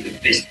getting into a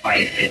fist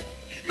fight with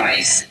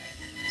Price.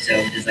 So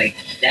does that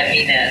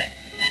mean that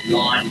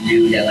Ron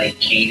knew that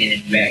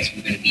Kanan and Rex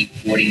were going to be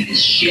boarding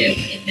this ship,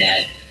 and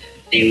that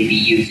they would be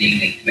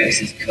using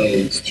Rex's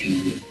codes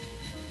to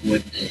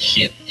board the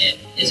ship, and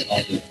is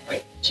also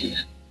part to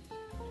that?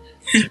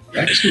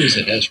 Rex was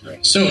at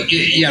Ezra. So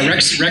yeah,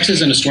 Rex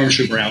is in a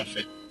stormtrooper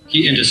outfit.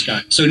 He in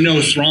disguise. So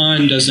no,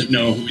 Thrawn doesn't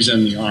know who's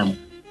in the armor.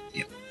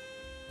 Yeah.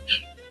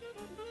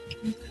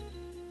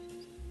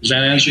 Does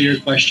that answer your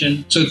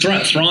question? So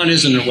Thrawn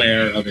isn't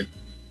aware of it.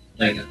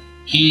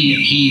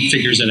 He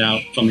figures it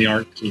out from the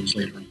art clues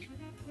later on.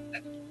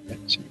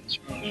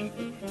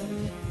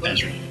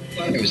 Ezra.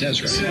 It was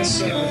Ezra.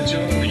 Since